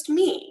just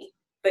me,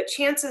 but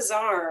chances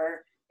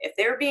are, if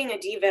they're being a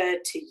diva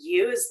to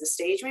you as the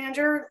stage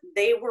manager,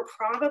 they were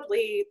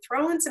probably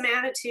throwing some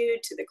attitude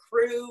to the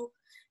crew,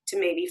 to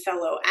maybe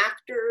fellow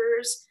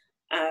actors,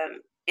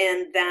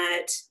 and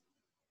that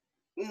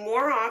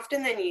more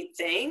often than you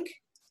think,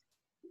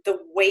 the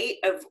weight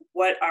of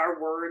what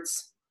our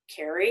words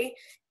carry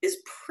is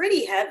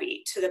pretty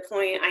heavy, to the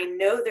point I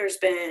know there's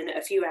been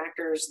a few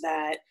actors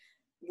that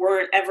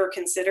weren't ever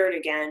considered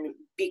again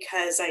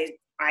because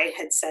I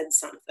had said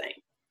something.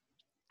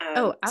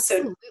 Oh,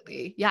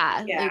 absolutely. So,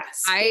 yeah. Yeah.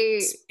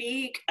 Like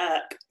speak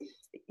up.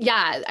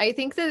 Yeah. I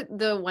think that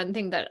the one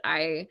thing that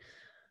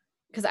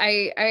because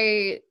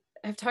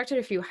I've talked to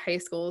a few high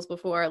schools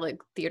before,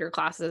 like theater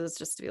classes,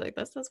 just to be like,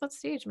 this is what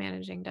stage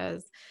managing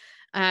does.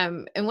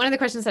 And one of the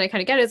questions that I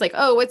kind of get is like,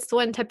 oh, what's the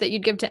one tip that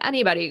you'd give to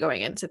anybody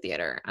going into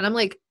theater? And I'm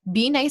like,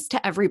 be nice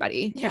to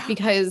everybody,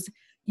 because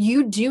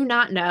you do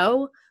not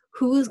know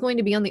who's going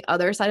to be on the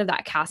other side of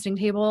that casting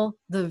table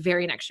the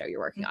very next show you're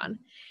working on.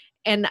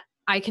 And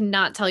I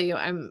cannot tell you,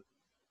 I'm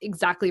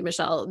exactly,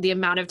 Michelle, the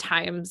amount of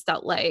times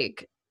that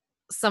like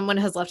someone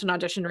has left an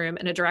audition room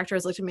and a director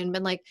has looked at me and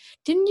been like,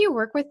 didn't you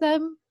work with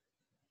them?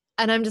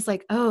 And I'm just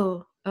like,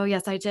 oh,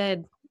 yes, I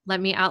did. Let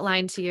me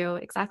outline to you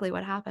exactly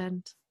what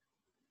happened.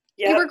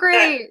 They were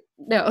great.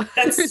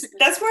 That's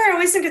where I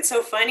always think it's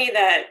so funny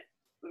that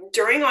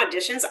during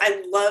auditions,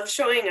 I love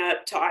showing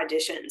up to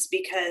auditions,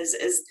 because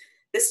as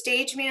the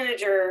stage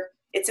manager,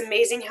 it's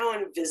amazing how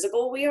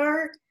invisible we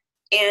are.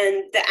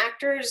 And the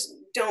actors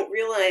don't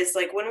realize,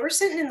 like, when we're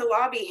sitting in the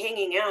lobby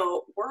hanging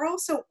out, we're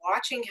also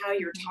watching how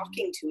you're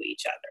talking to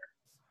each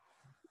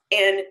other.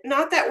 And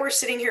not that we're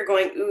sitting here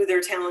going, ooh,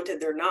 they're talented,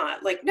 they're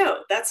not. Like, no,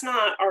 that's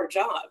not our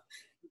job.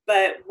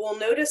 But we'll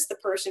notice the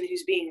person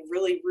who's being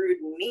really rude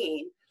and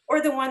mean,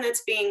 or the one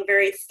that's being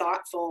very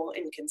thoughtful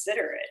and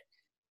considerate.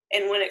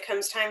 And when it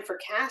comes time for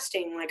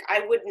casting, like,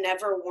 I would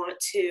never want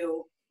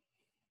to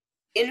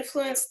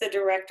influence the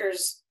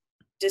director's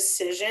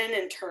decision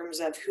in terms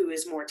of who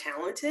is more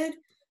talented.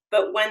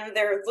 But when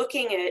they're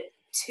looking at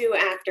two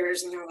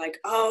actors and they're like,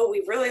 oh,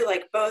 we really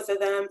like both of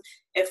them,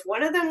 if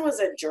one of them was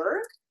a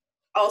jerk,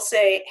 I'll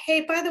say,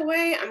 hey, by the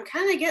way, I'm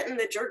kind of getting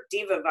the jerk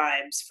diva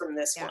vibes from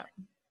this one.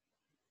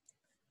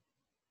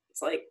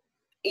 It's like,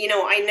 you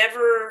know, I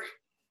never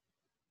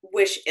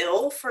wish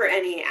ill for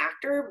any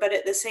actor, but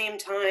at the same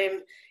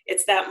time,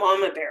 it's that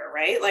mama bear,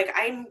 right? Like,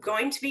 I'm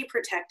going to be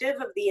protective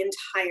of the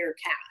entire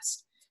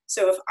cast.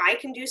 So if I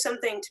can do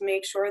something to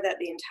make sure that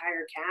the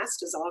entire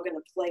cast is all going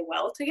to play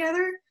well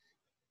together,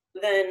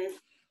 then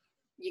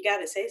you got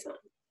to say something.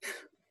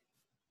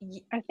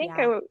 I think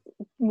I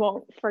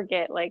won't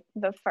forget, like,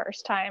 the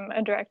first time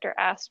a director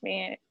asked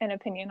me an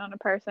opinion on a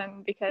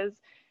person, because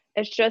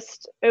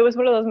it was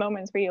one of those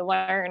moments where you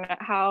learn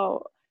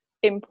how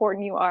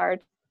important you are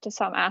to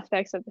some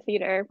aspects of the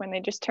theater when they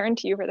just turn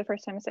to you for the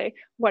first time and say,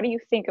 what do you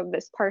think of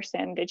this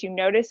person? Did you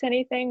notice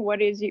anything?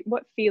 What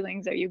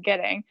feelings are you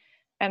getting?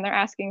 And they're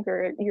asking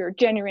for your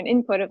genuine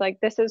input of,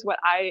 like, this is what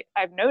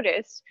I've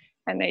noticed.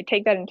 And they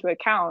take that into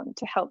account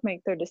to help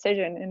make their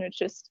decision. And it's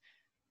just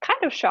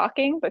kind of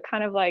shocking, but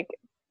kind of like,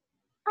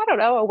 I don't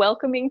know, a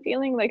welcoming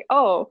feeling, like,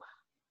 oh,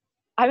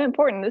 I'm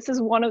important. This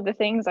is one of the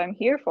things I'm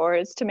here for,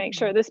 is to make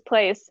sure this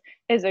place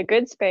is a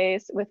good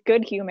space with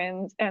good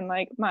humans, and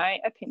like my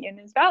opinion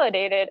is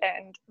validated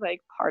and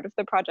like part of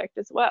the project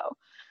as well.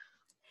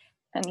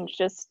 And it's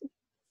just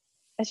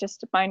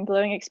a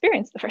mind-blowing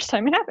experience the first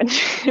time it happened.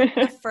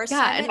 The first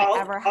time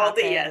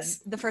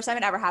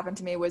it ever happened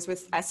to me was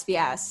with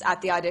SVS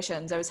at the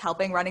auditions. I was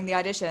helping running the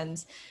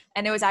auditions,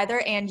 and it was either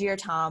Angie or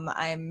Tom,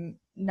 I'm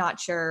not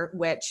sure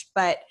which,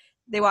 but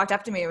they walked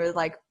up to me and were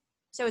like,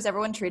 so is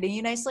everyone treating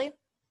you nicely?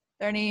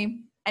 Are there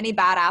any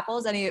bad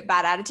apples, any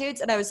bad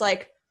attitudes? And I was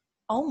like,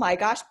 oh my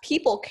gosh,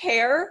 people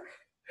care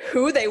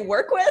who they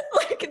work with?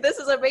 Like, this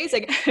is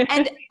amazing.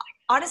 And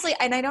honestly,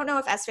 and I don't know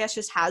if SVS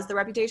just has the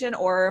reputation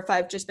or if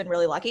I've just been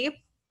really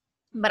lucky,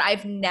 but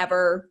I've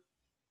never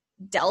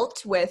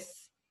dealt with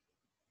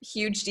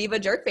huge diva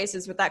jerk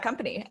faces with that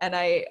company. And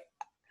it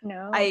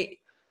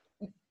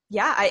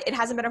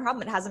hasn't been a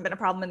problem. It hasn't been a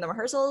problem in the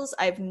rehearsals.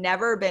 I've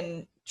never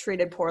been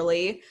treated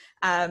poorly.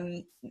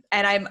 And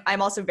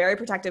I'm also very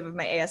protective of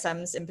my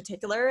ASMs in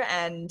particular.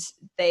 And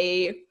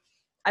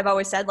I've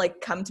always said,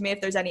 like, come to me if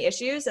there's any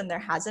issues, and there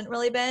hasn't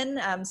really been,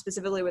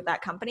 specifically with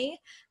that company.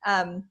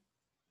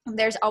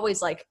 There's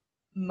always like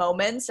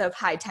moments of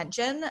high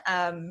tension,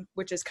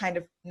 which is kind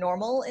of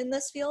normal in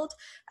this field,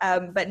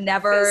 but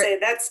never say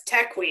that's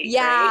tech week.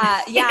 Yeah,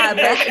 right? yeah,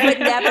 but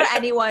never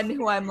anyone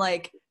who I'm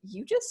like,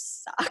 you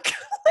just suck.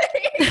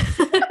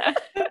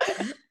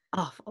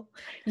 Awful.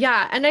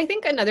 Yeah. And I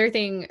think another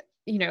thing,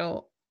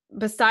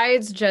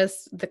 besides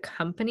just the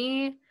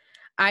company,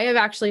 I have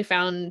actually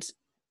found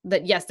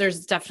that, yes,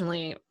 there's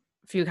definitely a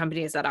few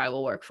companies that I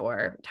will work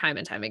for time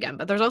and time again,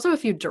 but there's also a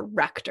few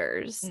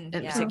directors in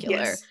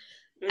particular. Yes.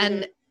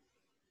 And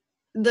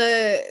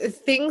the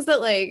things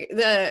that like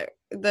the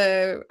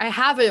I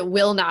have a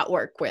will not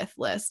work with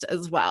list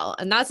as well.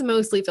 And that's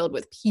mostly filled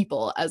with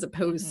people as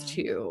opposed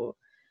to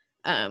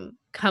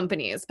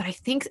companies. But I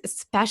think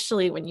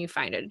especially when you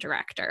find a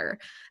director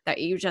that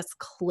you just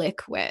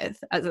click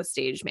with as a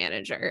stage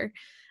manager,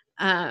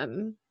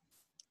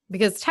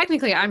 because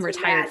technically I'm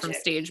retired from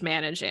stage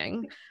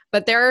managing,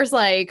 but there's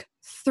like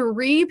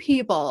 3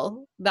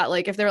 people that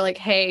like, if they're like,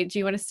 hey, do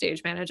you want to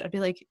stage manage? I'd be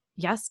like,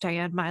 yes,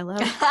 Diane Milo.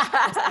 Yes,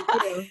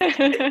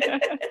 I do.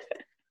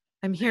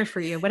 I'm here for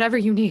you, whatever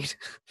you need.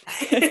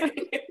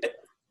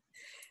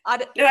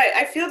 No,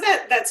 I feel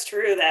that that's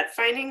true, that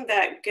finding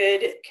that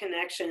good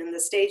connection, the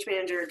stage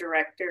manager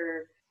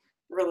director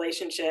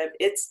relationship,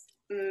 it's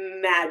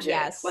magic.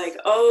 Yes. Like,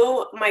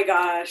 oh my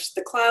gosh,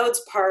 the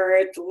clouds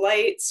part, the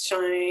lights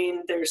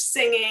shine, there's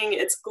singing,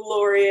 it's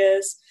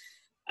glorious.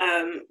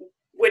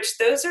 Which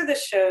those are the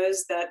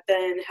shows that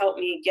then help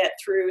me get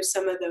through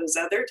some of those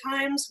other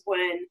times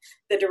when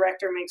the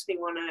director makes me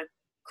want to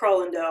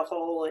crawl into a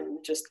hole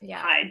and just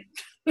hide.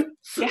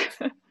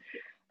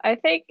 I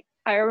think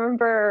I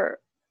remember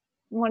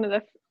one of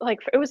the,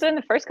 it was in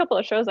the first couple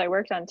of shows I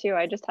worked on too.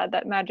 I just had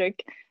that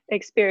magic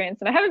experience,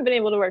 and I haven't been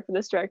able to work with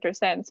this director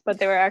since, but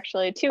they were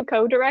actually 2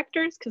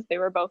 co-directors because they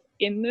were both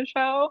in the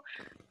show.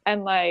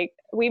 And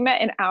we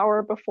met an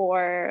hour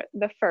before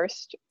the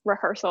first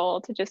rehearsal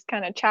to just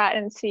kind of chat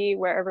and see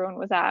where everyone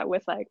was at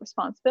with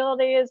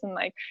responsibilities and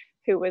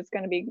who was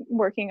going to be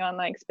working on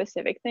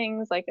specific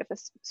things, if a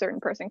certain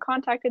person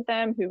contacted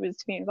them, who was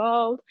to be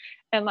involved.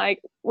 And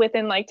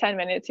within 10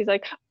 minutes, he's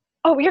like,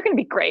 oh, you're going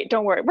to be great.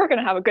 Don't worry. We're going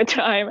to have a good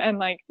time.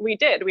 And we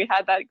did. We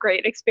had that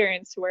great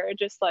experience where it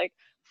just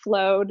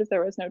flowed.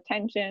 There was no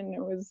tension.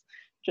 It was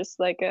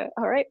just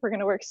all right, we're going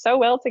to work so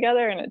well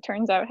together, and it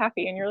turns out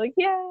happy, and you're like,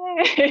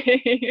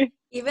 yay.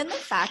 Even the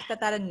fact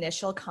that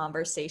initial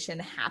conversation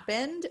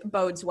happened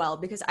bodes well,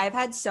 because I've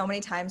had so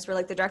many times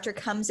where the director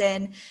comes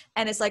in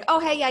and it's like, oh,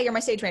 hey, yeah, you're my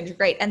stage manager.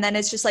 Great. And then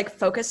it's just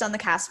focused on the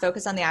cast,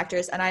 focused on the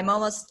actors. And I'm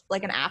almost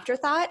like an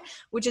afterthought,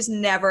 which is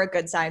never a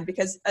good sign,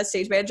 because a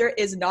stage manager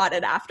is not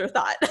an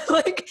afterthought.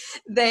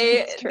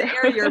 They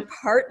are your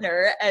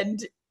partner.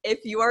 And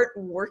if you aren't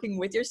working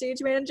with your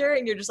stage manager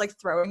and you're just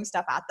throwing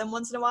stuff at them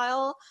once in a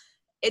while,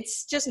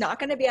 it's just not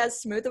going to be as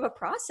smooth of a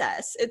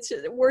process.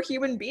 We're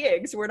human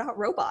beings. We're not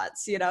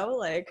robots, Yeah.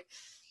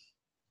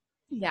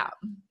 Yeah.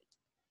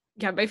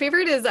 My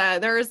favorite is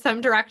there are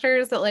some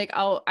directors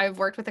that I've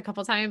worked with a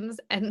couple times,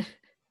 and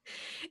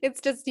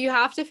it's just, you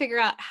have to figure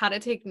out how to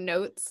take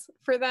notes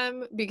for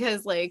them,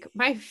 because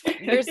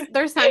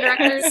there's some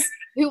directors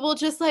who will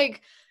just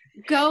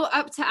go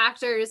up to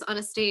actors on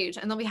a stage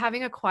and they'll be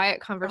having a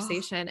quiet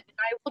conversation, and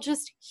I will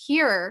just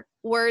hear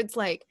words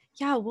like,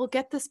 yeah, we'll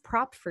get this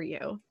prop for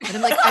you. And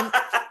I'm like,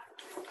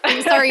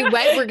 I'm sorry,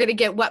 what? We're going to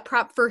get what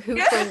prop for who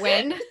for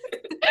when?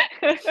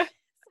 So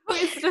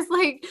it's just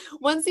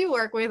once you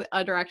work with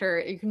a director,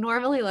 you can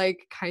normally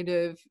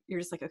you're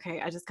just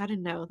okay, I just got to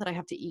know that I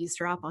have to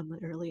eavesdrop on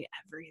literally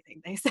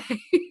everything they say.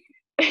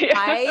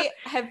 I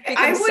have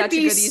become such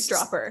a good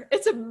eavesdropper.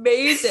 It's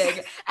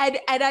amazing. And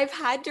I've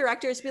had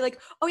directors be like,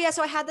 oh yeah,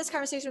 so I had this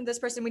conversation with this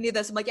person, we need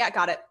this. I'm like, yeah,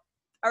 got it.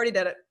 Already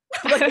did it.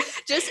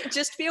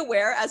 Just be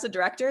aware as a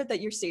director that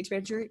your stage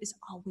manager is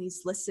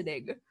always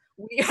listening.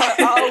 We are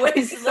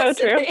always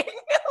listening.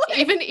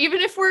 Even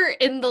if we're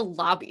in the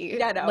lobby,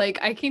 no.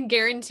 I can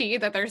guarantee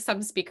that there's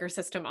some speaker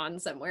system on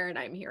somewhere and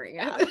I'm hearing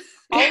it.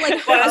 I'll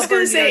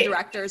hover your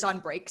directors on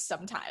breaks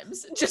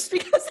sometimes, just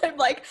because I'm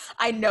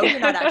I know you're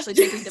not actually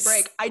taking the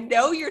break. I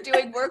know you're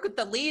doing work with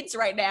the leads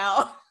right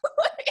now.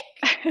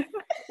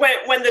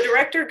 When the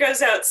director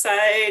goes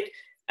outside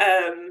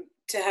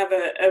to have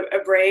a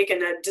break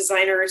and a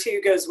designer or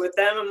 2 goes with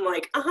them, I'm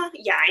like,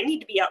 yeah, I need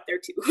to be out there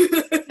too.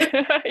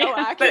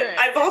 But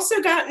I've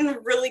also gotten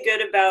really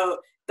good about,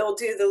 they'll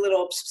do the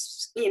little,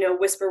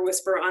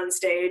 whisper on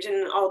stage,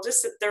 and I'll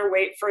just sit there,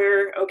 wait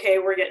for, okay,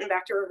 we're getting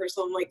back to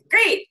rehearsal. I'm like,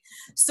 great.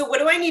 So what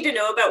do I need to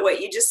know about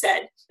what you just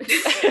said?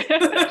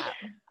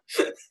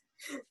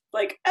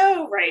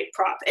 Oh, right,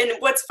 prop. And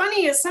what's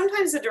funny is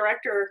sometimes the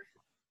director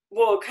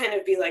will kind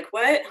of be like,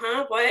 what,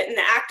 huh, what? And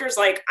the actor's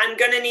like, I'm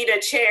going to need a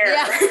chair.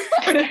 Yeah.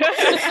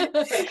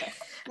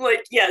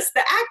 Yes,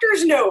 the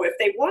actors know if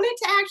they want it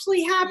to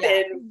actually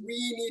happen,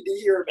 we need to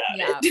hear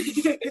about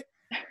it.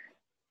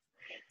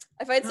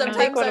 I find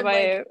sometimes I'm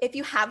if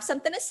you have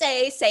something to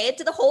say it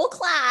to the whole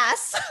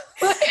class.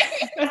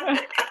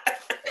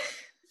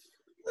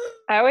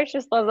 I always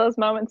just love those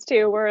moments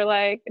too, where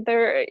like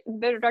the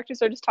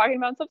directors are just talking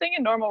about something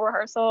in normal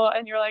rehearsal,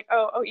 and you're like,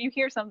 oh, you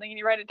hear something and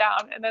you write it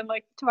down, and then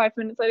like 5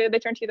 minutes later they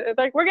turn to you, they're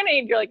like, we're gonna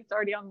eat. You're like, it's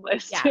already on the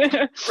list.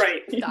 Yeah.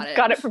 Right.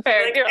 Got it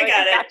prepared. Like, You're I like,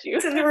 got I it. got you.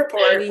 It's in the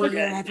report. We We're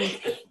hear good.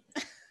 everything.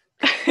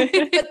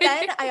 But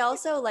then I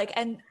also like,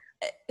 and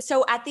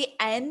so at the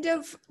end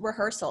of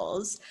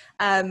rehearsals,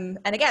 and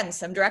again,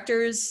 some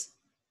directors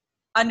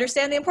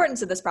understand the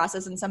importance of this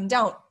process and some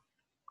don't.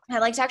 I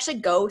like to actually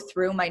go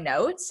through my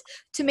notes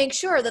to make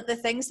sure that the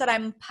things that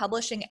I'm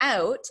publishing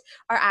out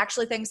are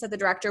actually things that the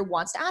director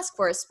wants to ask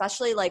for,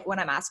 especially like when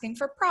I'm asking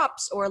for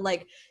props or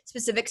like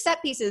specific set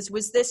pieces.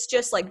 Was this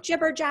just like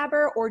jibber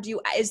jabber, or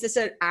is this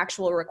an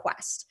actual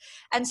request?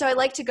 And so I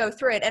like to go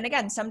through it. And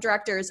again, some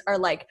directors are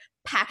like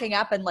packing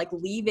up and like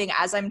leaving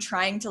as I'm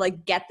trying to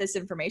like get this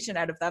information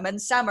out of them.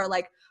 And some are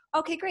like,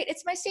 okay, great,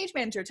 it's my stage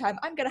manager time.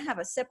 I'm going to have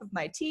a sip of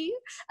my tea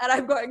and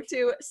I'm going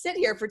to sit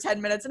here for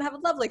 10 minutes and have a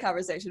lovely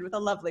conversation with a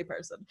lovely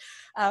person.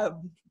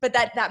 But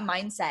that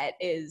mindset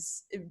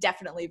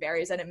definitely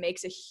varies, and it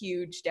makes a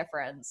huge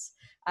difference.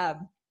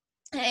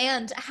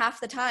 And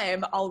half the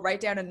time I'll write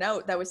down a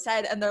note that was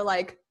said and they're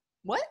like,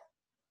 what?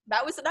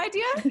 That was an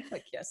idea?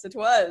 Like, yes, it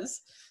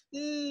was.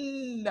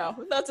 No,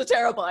 that's a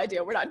terrible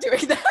idea. We're not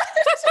doing that.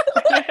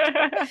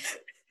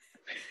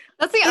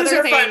 That's the Those other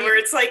are thing. fun where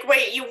it's like,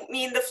 wait, you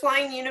mean the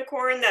flying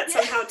unicorn that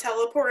somehow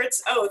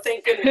teleports? Oh,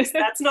 thank goodness.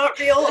 That's not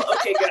real?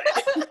 Okay,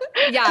 good.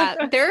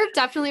 Yeah, there have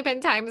definitely been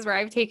times where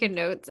I've taken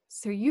notes.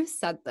 So you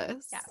said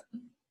this. Yeah.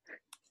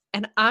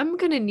 And I'm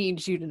going to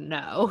need you to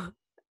know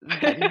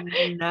that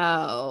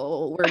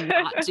no, we're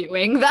not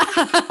doing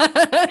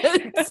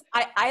that.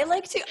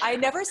 I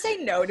never say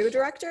no to a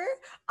director.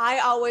 I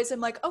always am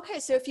like, okay,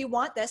 so if you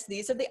want this,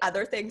 these are the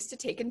other things to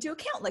take into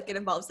account. Like it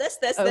involves this,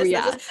 this, Oh, this,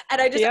 yeah. this.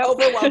 And I just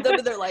overwhelm them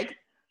and they're like,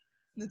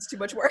 it's too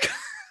much work.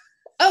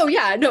 Oh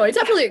yeah, no, I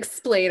definitely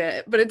explain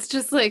it, but it's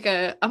just like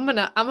I'm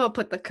gonna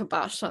put the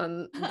kibosh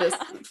on this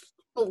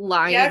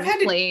flying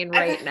plane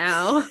right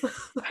now.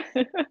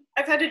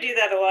 I've had to do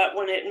that a lot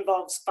when it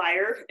involves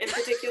fire in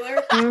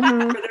particular.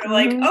 Mhm, Where they're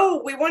like,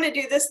 oh, we want to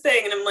do this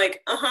thing. And I'm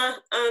like,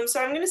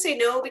 so I'm going to say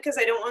no because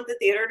I don't want the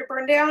theater to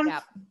burn down.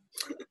 Yeah.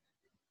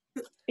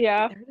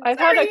 Yeah, I've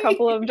had a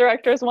couple of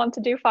directors want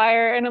to do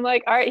fire, and I'm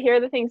like, all right, here are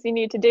the things you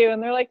need to do.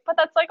 And they're like, but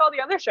that's like all the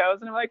other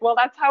shows. And I'm like, well,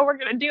 that's how we're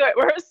going to do it.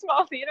 We're a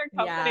small theater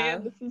company,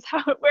 and this is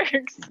how it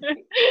works.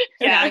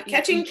 Yeah,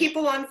 catching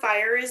people on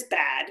fire is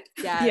bad.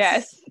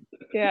 Yes.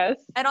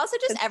 And also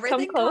just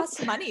everything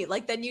costs money.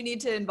 Like then you need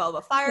to involve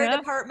a fire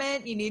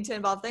department. You need to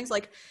involve things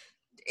like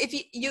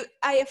if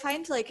I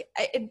find like,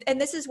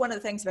 and this is one of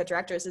the things about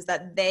directors is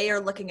that they are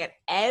looking at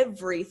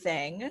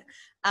everything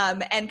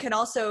and can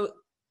also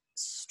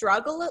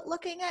struggle at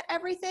looking at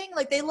everything.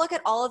 Like they look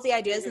at all of the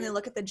ideas and they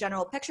look at the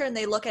general picture and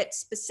they look at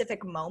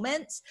specific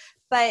moments,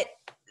 but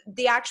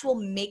the actual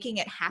making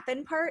it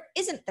happen part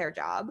isn't their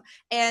job.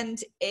 And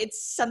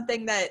it's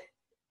something that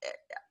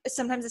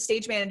sometimes a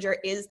stage manager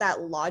is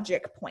that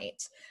logic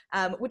point,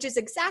 which is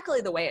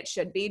exactly the way it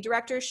should be.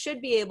 Directors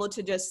should be able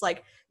to just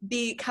like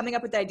be coming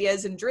up with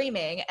ideas and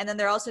dreaming. And then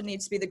there also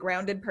needs to be the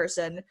grounded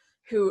person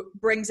who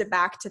brings it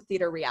back to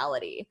theater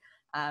reality.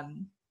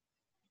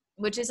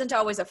 Which isn't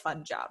always a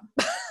fun job.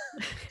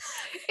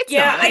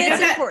 I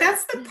know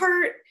that's the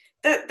part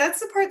that's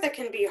the part that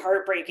can be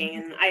heartbreaking.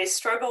 And I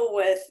struggle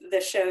with the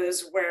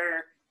shows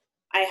where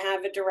I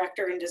have a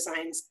director and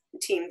design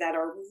team that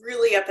are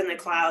really up in the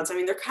clouds. I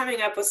mean, they're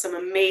coming up with some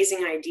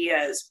amazing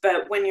ideas,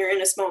 but when you're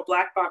in a small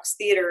black box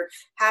theater,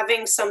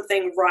 having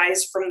something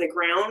rise from the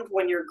ground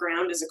when your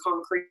ground is a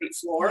concrete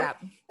floor,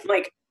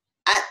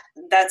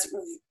 that's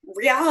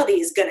reality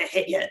is going to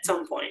hit you at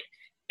some point.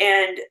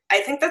 And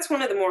I think that's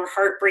one of the more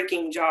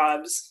heartbreaking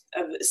jobs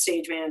of a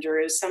stage manager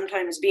is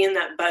sometimes being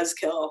that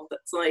buzzkill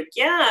that's like,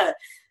 yeah,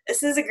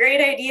 this is a great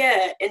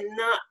idea and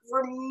not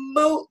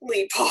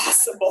remotely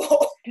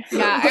possible.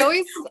 Yeah, I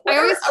always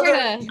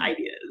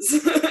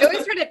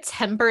try to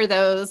temper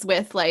those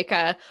with like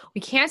we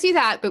can't do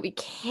that, but we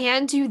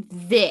can do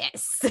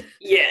this.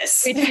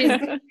 Yes. Which is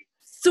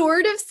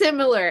sort of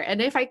similar.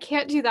 And if I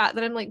can't do that,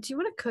 then I'm like, do you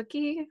want a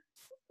cookie?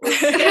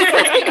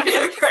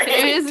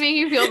 It is making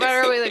you feel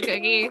better with a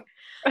cookie.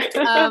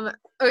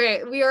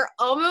 Okay, we are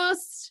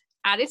almost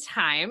out of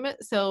time.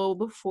 So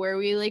before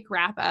we like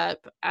wrap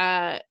up,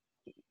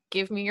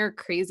 give me your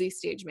craziest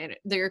stage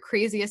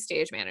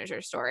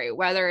manager story,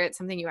 whether it's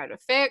something you had to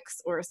fix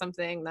or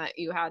something that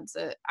you had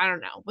to, I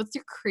don't know. What's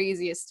your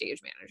craziest stage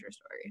manager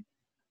story?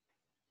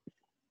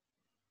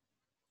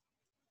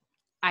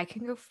 I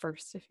can go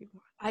first if you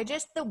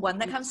want. The one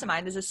that comes to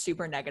mind is a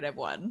super negative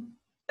one.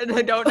 And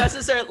I don't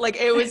necessarily,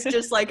 like, it was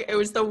just like, it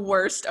was the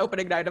worst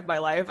opening night of my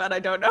life. And I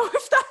don't know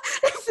if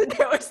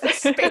there was the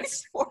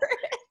space for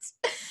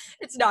it.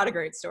 It's not a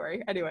great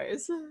story.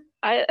 Anyways.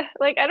 I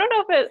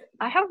don't know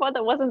I have one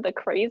that wasn't the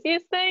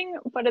craziest thing,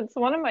 but it's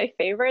one of my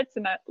favorites.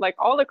 And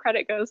all the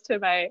credit goes to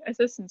my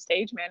assistant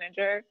stage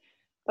manager.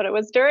 But it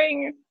was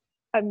during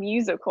a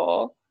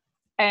musical.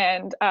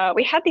 And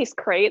we had these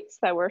crates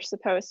that were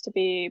supposed to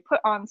be put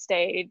on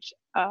stage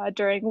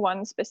during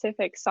one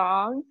specific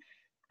song.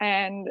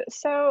 And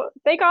so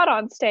they got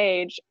on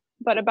stage,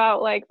 but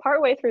about like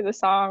partway through the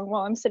song,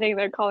 while I'm sitting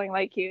there calling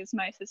light cues,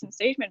 my assistant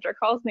stage manager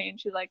calls me and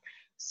she's like,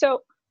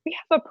 so we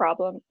have a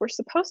problem. We're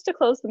supposed to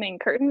close the main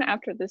curtain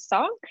after this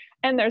song,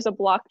 and there's a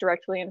block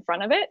directly in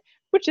front of it,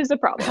 which is a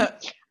problem.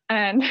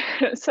 And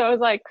so I was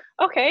like,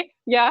 okay,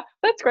 yeah,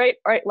 that's great.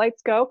 All right,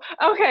 lights go.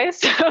 Okay,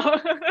 so,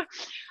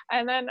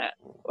 and then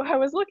I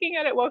was looking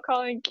at it while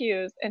calling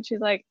cues, and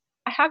she's like,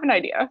 I have an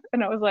idea.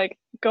 And I was like,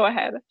 go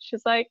ahead.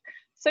 She's like,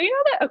 so you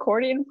know that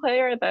accordion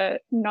player, the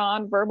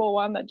non-verbal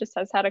one that just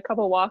has had a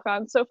couple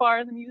walk-ons so far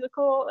in the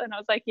musical? And I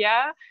was like,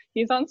 yeah,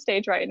 he's on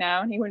stage right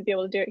now and he wouldn't be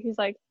able to do it. He's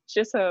like,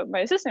 just so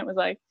my assistant was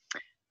like,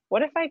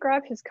 what if I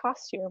grab his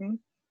costume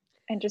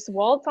and just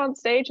waltz on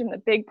stage in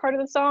the big part of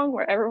the song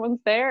where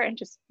everyone's there and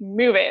just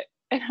move it?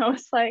 And I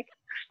was like,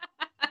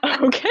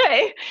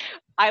 okay,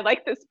 I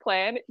like this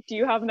plan. Do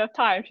you have enough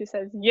time? She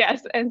says,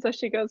 yes. And so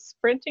she goes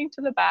sprinting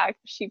to the back.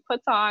 She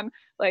puts on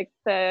like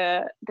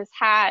this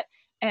hat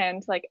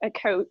and like a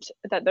coat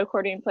that the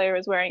accordion player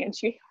is wearing, and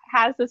she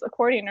has this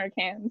accordion in her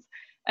hands.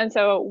 And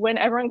so when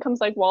everyone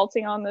comes like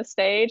waltzing on the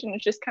stage and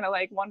it's just kind of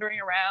like wandering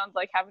around,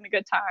 like having a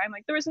good time,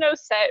 like there was no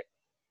set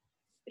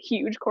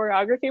huge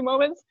choreography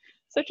moments.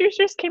 So she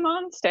just came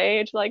on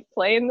stage, like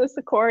playing this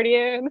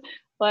accordion,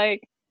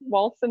 like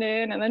waltzing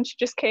in, and then she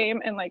just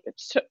came and like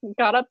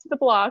got up to the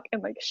block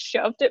and like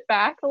shoved it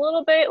back a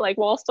little bit, like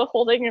while still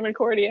holding an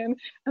accordion,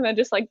 and then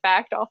just like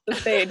backed off the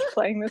stage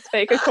playing this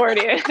fake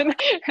accordion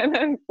and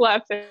then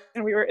left,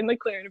 and we were in the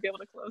clear to be able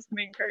to close the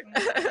main curtain.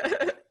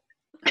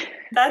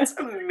 That's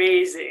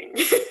amazing.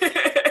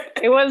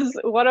 It was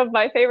one of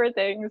my favorite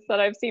things that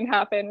I've seen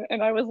happen,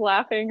 and I was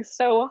laughing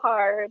so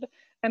hard.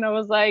 And I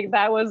was like,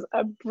 that was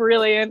a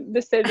brilliant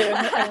decision.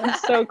 And I'm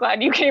so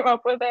glad you came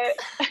up with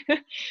it.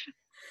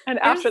 And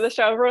after the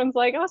show, everyone's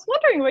like, I was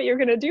wondering what you're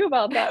going to do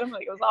about that. I'm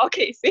like, it was all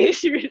Casey.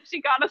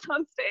 She got us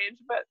on stage,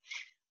 but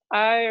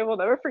I will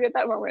never forget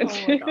that moment.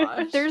 Oh my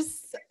gosh.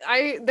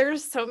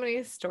 There's so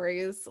many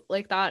stories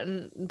like that.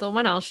 And the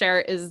one I'll share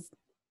is,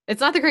 it's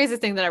not the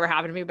craziest thing that ever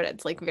happened to me, but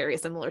it's like very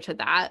similar to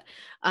that.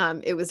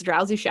 It was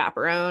Drowsy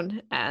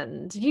Chaperone.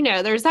 And, you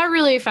know, there's that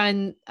really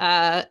fun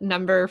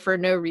number for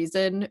no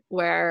reason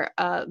where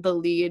the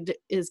lead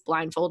is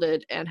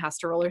blindfolded and has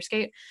to roller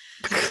skate.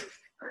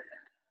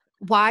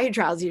 Why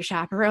Drowsy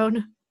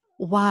Chaperone?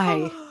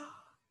 Why?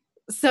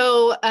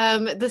 So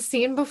the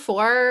scene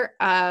before,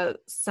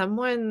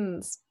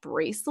 someone's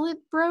bracelet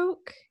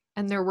broke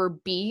and there were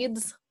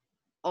beads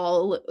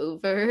all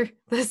over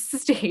the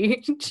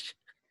stage.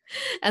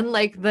 And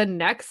like the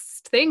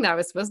next thing that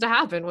was supposed to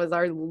happen was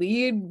our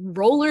lead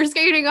roller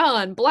skating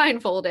on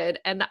blindfolded.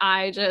 And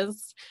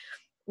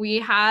we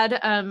had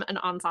an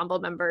ensemble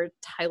member,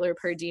 Tyler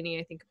Pardini.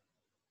 I think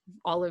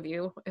all of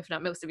you, if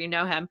not most of you,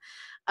 know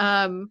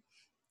him.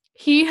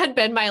 He had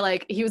been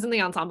he was in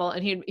the ensemble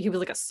and he was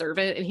like a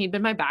servant, and he'd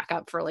been my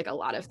backup for like a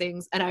lot of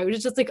things. And I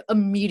was just like,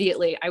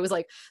 immediately, I was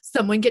like,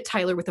 someone get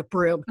Tyler with a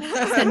broom,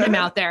 send him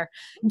out there,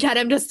 get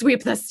him to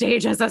sweep the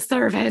stage as a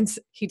servant.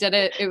 He did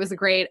it. It was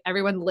great.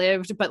 Everyone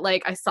lived. But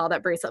like, I saw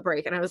that bracelet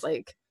break and I was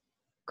like,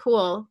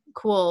 cool,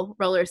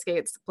 roller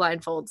skates,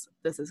 blindfolds.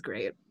 This is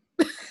great.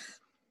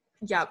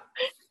 Yep.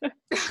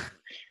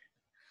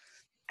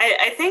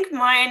 I think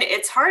mine,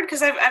 it's hard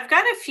because I've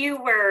got a few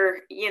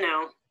where, you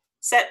know,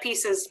 set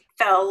pieces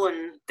fell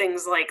and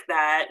things like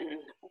that. And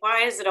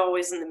why is it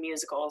always in the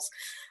musicals?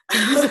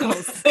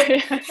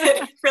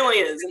 It really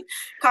is. And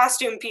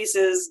costume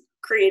pieces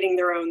creating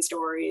their own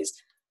stories.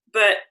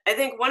 But I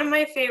think one of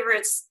my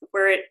favorites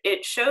where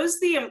it shows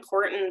the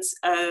importance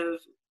of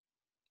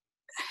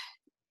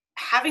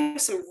having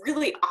some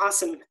really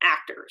awesome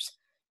actors.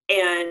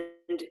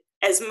 And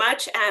as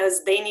much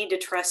as they need to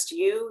trust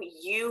you,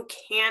 you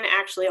can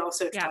actually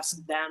also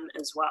trust them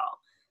as well.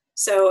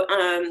 So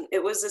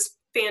it was this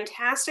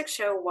fantastic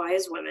show,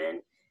 Wise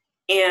Women,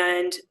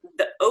 and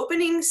the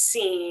opening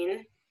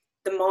scene,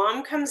 the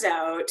mom comes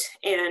out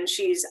and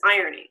she's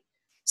ironing.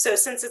 So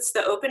since it's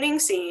the opening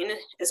scene,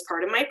 as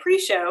part of my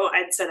pre-show,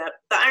 I'd set up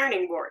the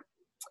ironing board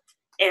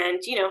and,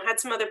 you know, had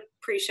some other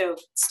pre-show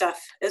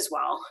stuff as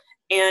well.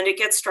 And it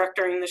gets struck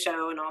during the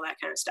show and all that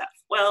kind of stuff.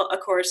 Well, of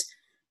course,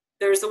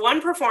 there's the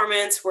one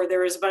performance where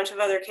there was a bunch of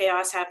other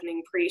chaos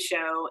happening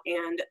pre-show,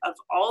 and of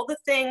all the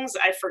things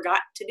I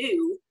forgot to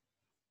do,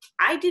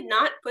 I did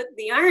not put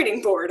the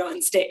ironing board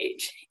on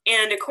stage.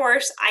 And of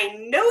course, I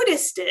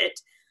noticed it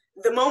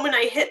the moment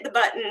I hit the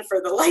button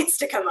for the lights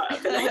to come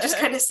up. And I just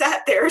kind of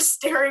sat there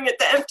staring at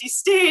the empty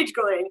stage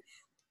going,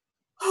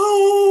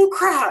 oh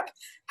crap,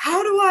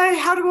 how do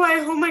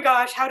I, oh my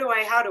gosh, how do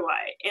I?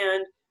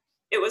 And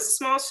it was a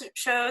small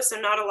show, so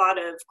not a lot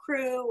of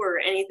crew or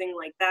anything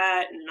like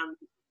that. And I'm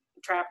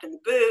trapped in the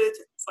booth.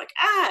 It's like,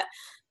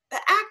 the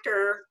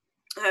actor,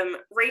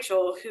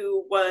 Rachel,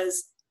 who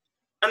was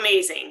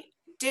amazing,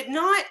 did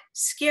not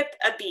skip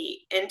a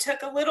beat and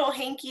took a little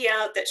hanky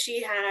out that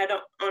she had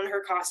on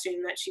her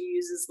costume that she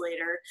uses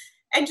later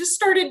and just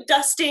started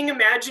dusting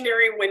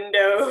imaginary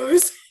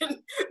windows and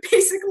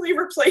basically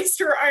replaced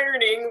her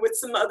ironing with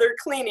some other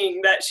cleaning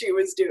that she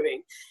was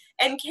doing.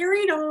 and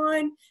carried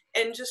on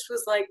and just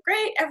was like,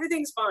 great,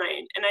 everything's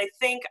fine. And I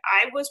think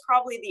I was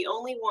probably the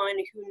only one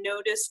who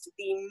noticed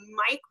the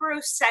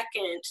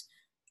microsecond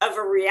of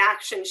a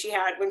reaction she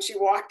had when she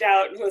walked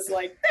out and was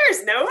like,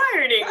 there's no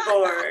ironing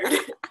board.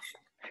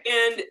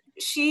 And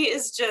she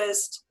is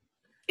just,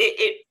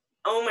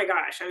 oh my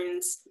gosh, I mean,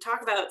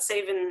 talk about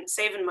saving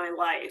my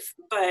life.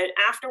 But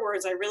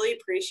afterwards, I really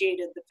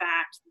appreciated the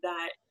fact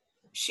that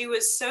she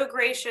was so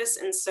gracious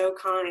and so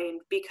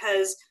kind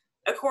because,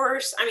 of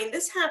course, I mean,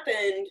 this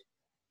happened,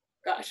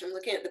 gosh, I'm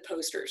looking at the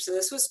poster. So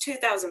this was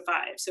 2005,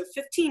 so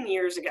 15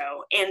 years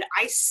ago. And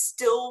I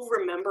still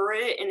remember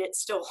it and it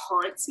still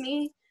haunts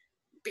me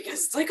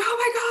because it's like, oh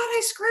my God,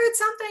 I screwed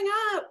something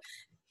up.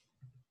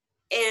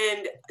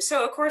 And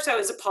so, of course, I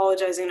was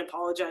apologizing.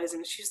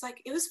 She's like,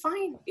 it was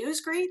fine. It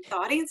was great. The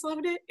audience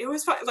loved it. It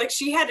was fine. Like,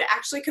 she had to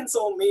actually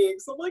console me.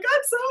 So I'm like,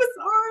 I'm so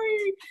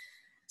sorry.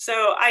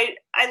 So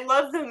I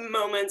love the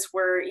moments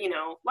where, you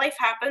know, life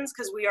happens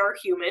because we are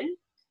human.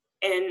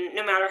 And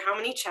no matter how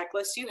many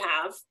checklists you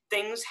have,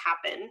 things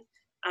happen.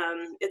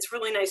 It's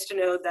really nice to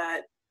know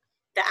that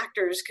the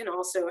actors can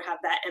also have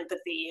that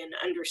empathy and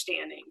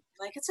understanding.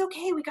 Like, it's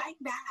okay. We got you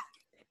back.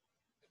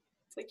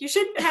 It's like, you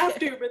shouldn't have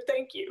to, but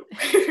thank you.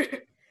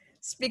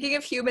 Speaking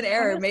of human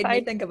error, made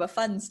me think of a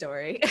fun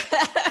story.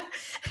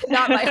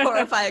 Not my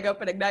horrifying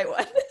opening night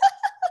one.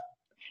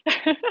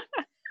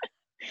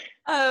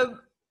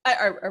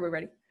 Are we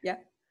ready? Yeah.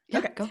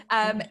 Okay. Go.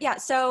 Yeah.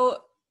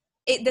 So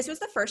this was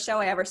the first show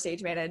I ever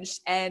stage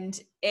managed, and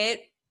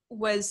it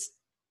was,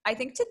 I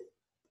think,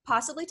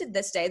 possibly to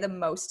this day, the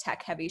most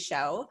tech heavy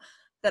show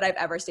that I've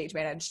ever stage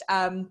managed.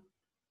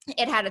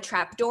 It had a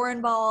trap door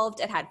involved.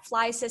 It had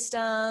fly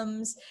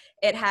systems.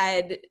 It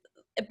had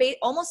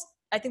almost,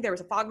 I think there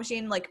was a fog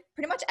machine, like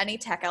pretty much any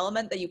tech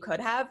element that you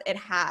could have, it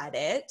had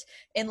it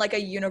in like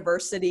a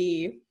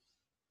university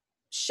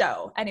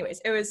show. Anyways,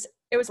 it was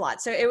a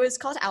lot. So it was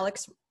called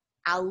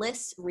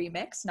Alice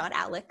Remix, not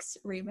Alex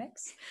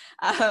Remix.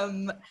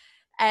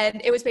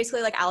 And it was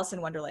basically like Alice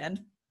in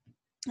Wonderland,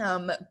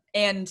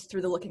 and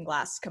Through the Looking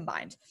Glass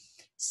combined.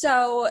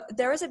 So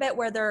there was a bit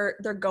where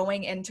they're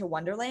going into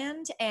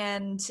Wonderland,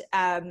 and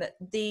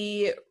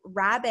the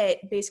rabbit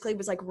basically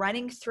was like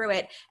running through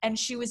it, and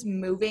she was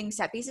moving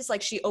set pieces.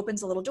 Like, she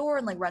opens a little door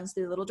and like runs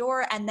through the little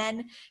door, and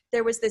then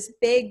there was this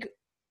big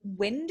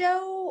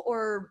window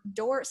or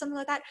door, something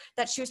like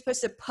that she was supposed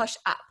to push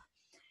up.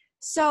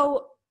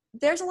 So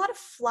there's a lot of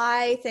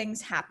fly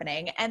things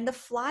happening, and the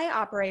fly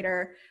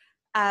operator,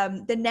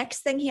 the next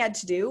thing he had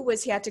to do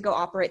was he had to go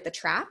operate the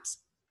traps.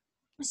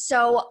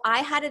 So I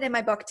had it in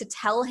my book to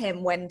tell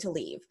him when to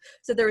leave,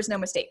 so there was no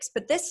mistakes.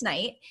 But this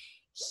night,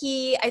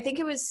 I think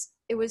it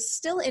was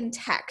still in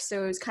tech,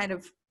 so it was kind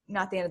of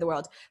not the end of the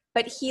world,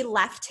 but he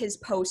left his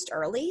post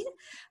early.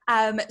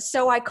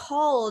 So I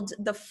called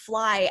the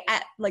fly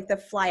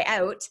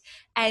out,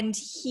 and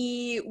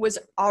he was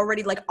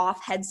already like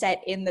off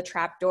headset in the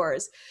trap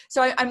doors.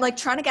 So I'm like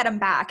trying to get him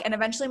back, and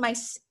eventually my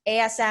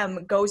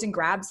ASM goes and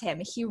grabs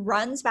him. He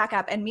runs back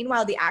up, and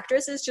meanwhile the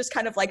actress is just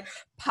kind of like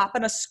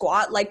popping a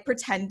squat, like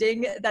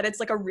pretending that it's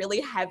like a really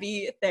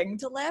heavy thing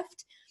to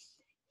lift.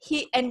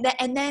 And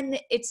then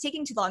it's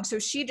taking too long, so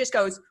she just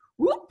goes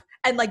whoop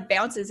and like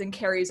bounces and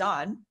carries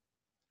on.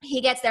 He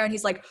gets there and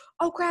he's like,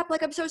 oh crap,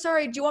 like, I'm so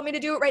sorry. Do you want me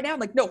to do it right now? I'm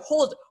like, no,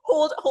 hold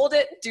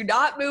it. Do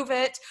not move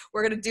it.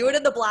 We're going to do it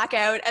in the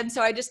blackout. And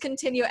so I just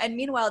continue. And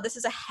meanwhile, this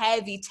is a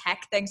heavy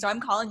tech thing. So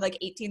I'm calling like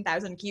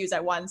 18,000 cues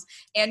at once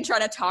and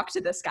trying to talk to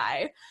this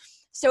guy.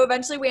 So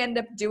eventually we end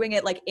up doing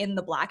it like in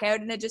the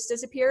blackout, and it just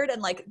disappeared.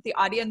 And like the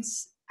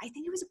audience, I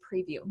think it was a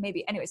preview,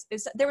 maybe. Anyways,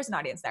 there was an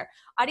audience there.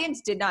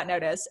 Audience did not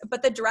notice,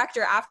 but the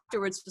director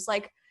afterwards was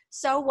like,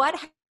 so what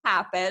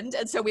happened?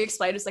 And so we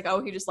explained, it's like,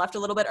 oh, he just left a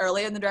little bit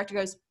early, and the director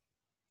goes,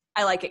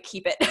 I like it,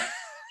 keep it.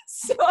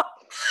 so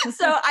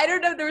I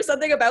don't know, there was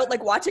something about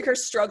like watching her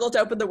struggle to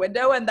open the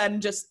window and then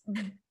just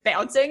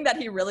bouncing that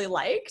he really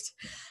liked.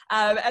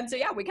 And so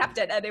yeah, we kept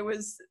it, and it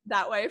was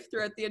that way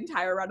throughout the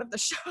entire run of the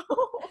show.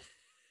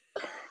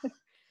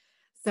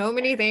 So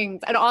many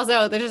things. And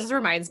also, that just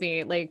reminds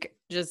me, like,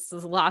 just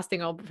the last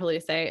thing I'll really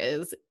say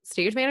is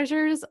stage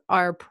managers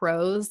are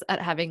pros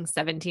at having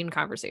 17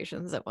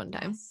 conversations at one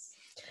time.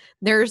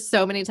 There's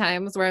so many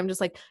times where I'm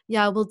just like,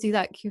 yeah, we'll do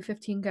that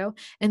Q15 go,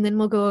 and then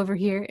we'll go over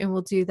here and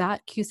we'll do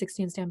that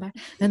Q16 standby,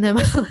 and then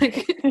we'll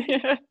like,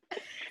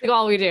 like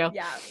all we do.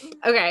 Yeah.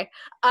 Okay.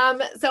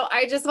 So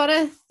I just want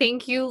to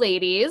thank you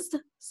ladies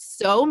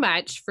so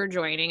much for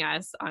joining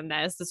us on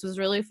this. This was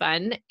really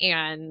fun,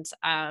 and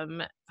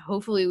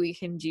hopefully we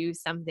can do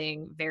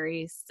something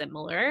very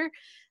similar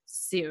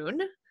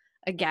soon,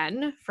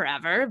 again,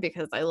 forever,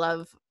 because I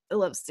love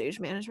stage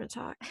management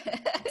talk.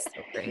 It's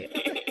so great.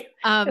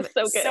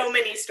 So good. So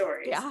many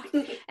stories. Yeah.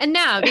 And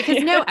now,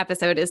 because no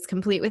episode is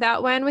complete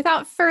without one,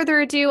 without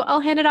further ado, I'll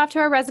hand it off to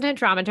our resident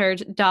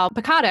dramaturg, Dal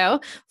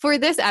Picado, for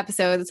this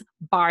episode's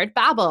Bard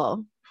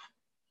Babble.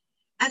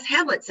 As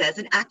Hamlet says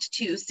in Act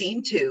 2,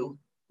 Scene 2,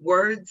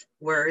 words,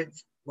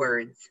 words,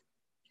 words.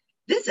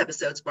 This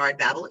episode's Bard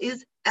Babble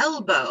is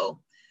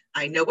elbow,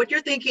 I know what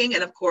you're thinking,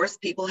 and of course,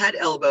 people had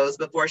elbows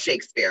before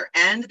Shakespeare,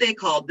 and they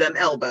called them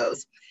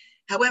elbows.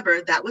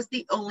 However, that was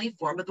the only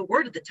form of the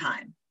word at the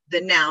time,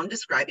 the noun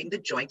describing the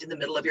joint in the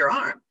middle of your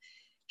arm.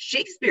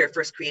 Shakespeare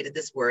first created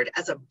this word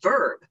as a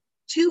verb,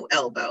 to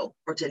elbow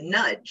or to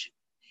nudge.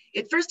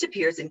 It first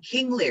appears in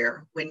King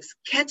Lear when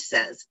Kent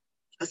says,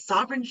 "A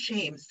sovereign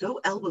shame so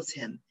elbows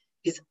him,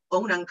 his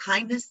own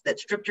unkindness that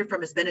stripped her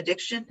from his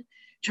benediction,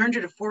 turned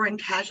her to foreign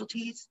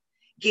casualties,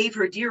 gave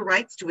her dear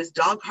rights to his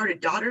dog-hearted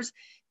daughters.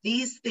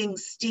 These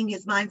things sting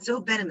his mind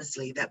so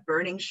venomously that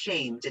burning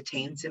shame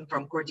detains him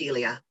from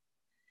Cordelia."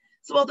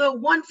 So although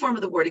one form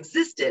of the word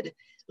existed,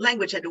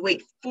 language had to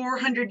wait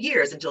 400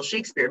 years until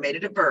Shakespeare made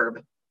it a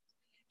verb.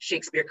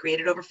 Shakespeare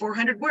created over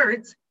 400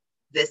 words.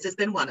 This has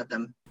been one of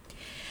them.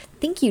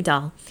 Thank you,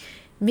 Doll.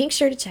 Make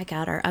sure to check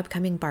out our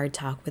upcoming Bard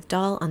Talk with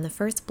Doll on the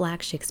first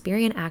Black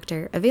Shakespearean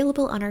actor,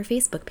 available on our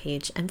Facebook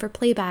page and for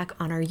playback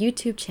on our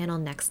YouTube channel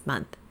next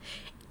month.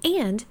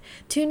 And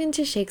tune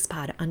into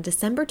Shakespod on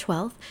December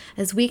 12th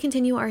as we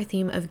continue our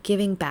theme of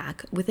giving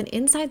back with an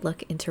inside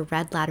look into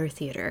Red Ladder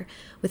Theater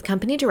with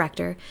company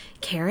director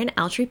Karen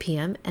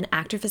Altry-Piem and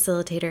actor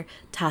facilitator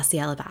Tassi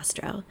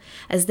Alabastro,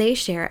 as they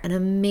share an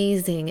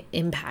amazing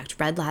impact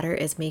Red Ladder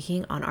is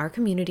making on our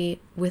community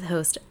with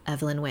host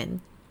Evelyn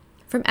Wynn.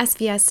 From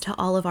SVS to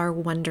all of our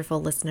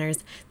wonderful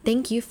listeners,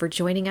 thank you for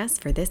joining us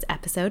for this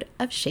episode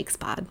of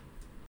Shakespod.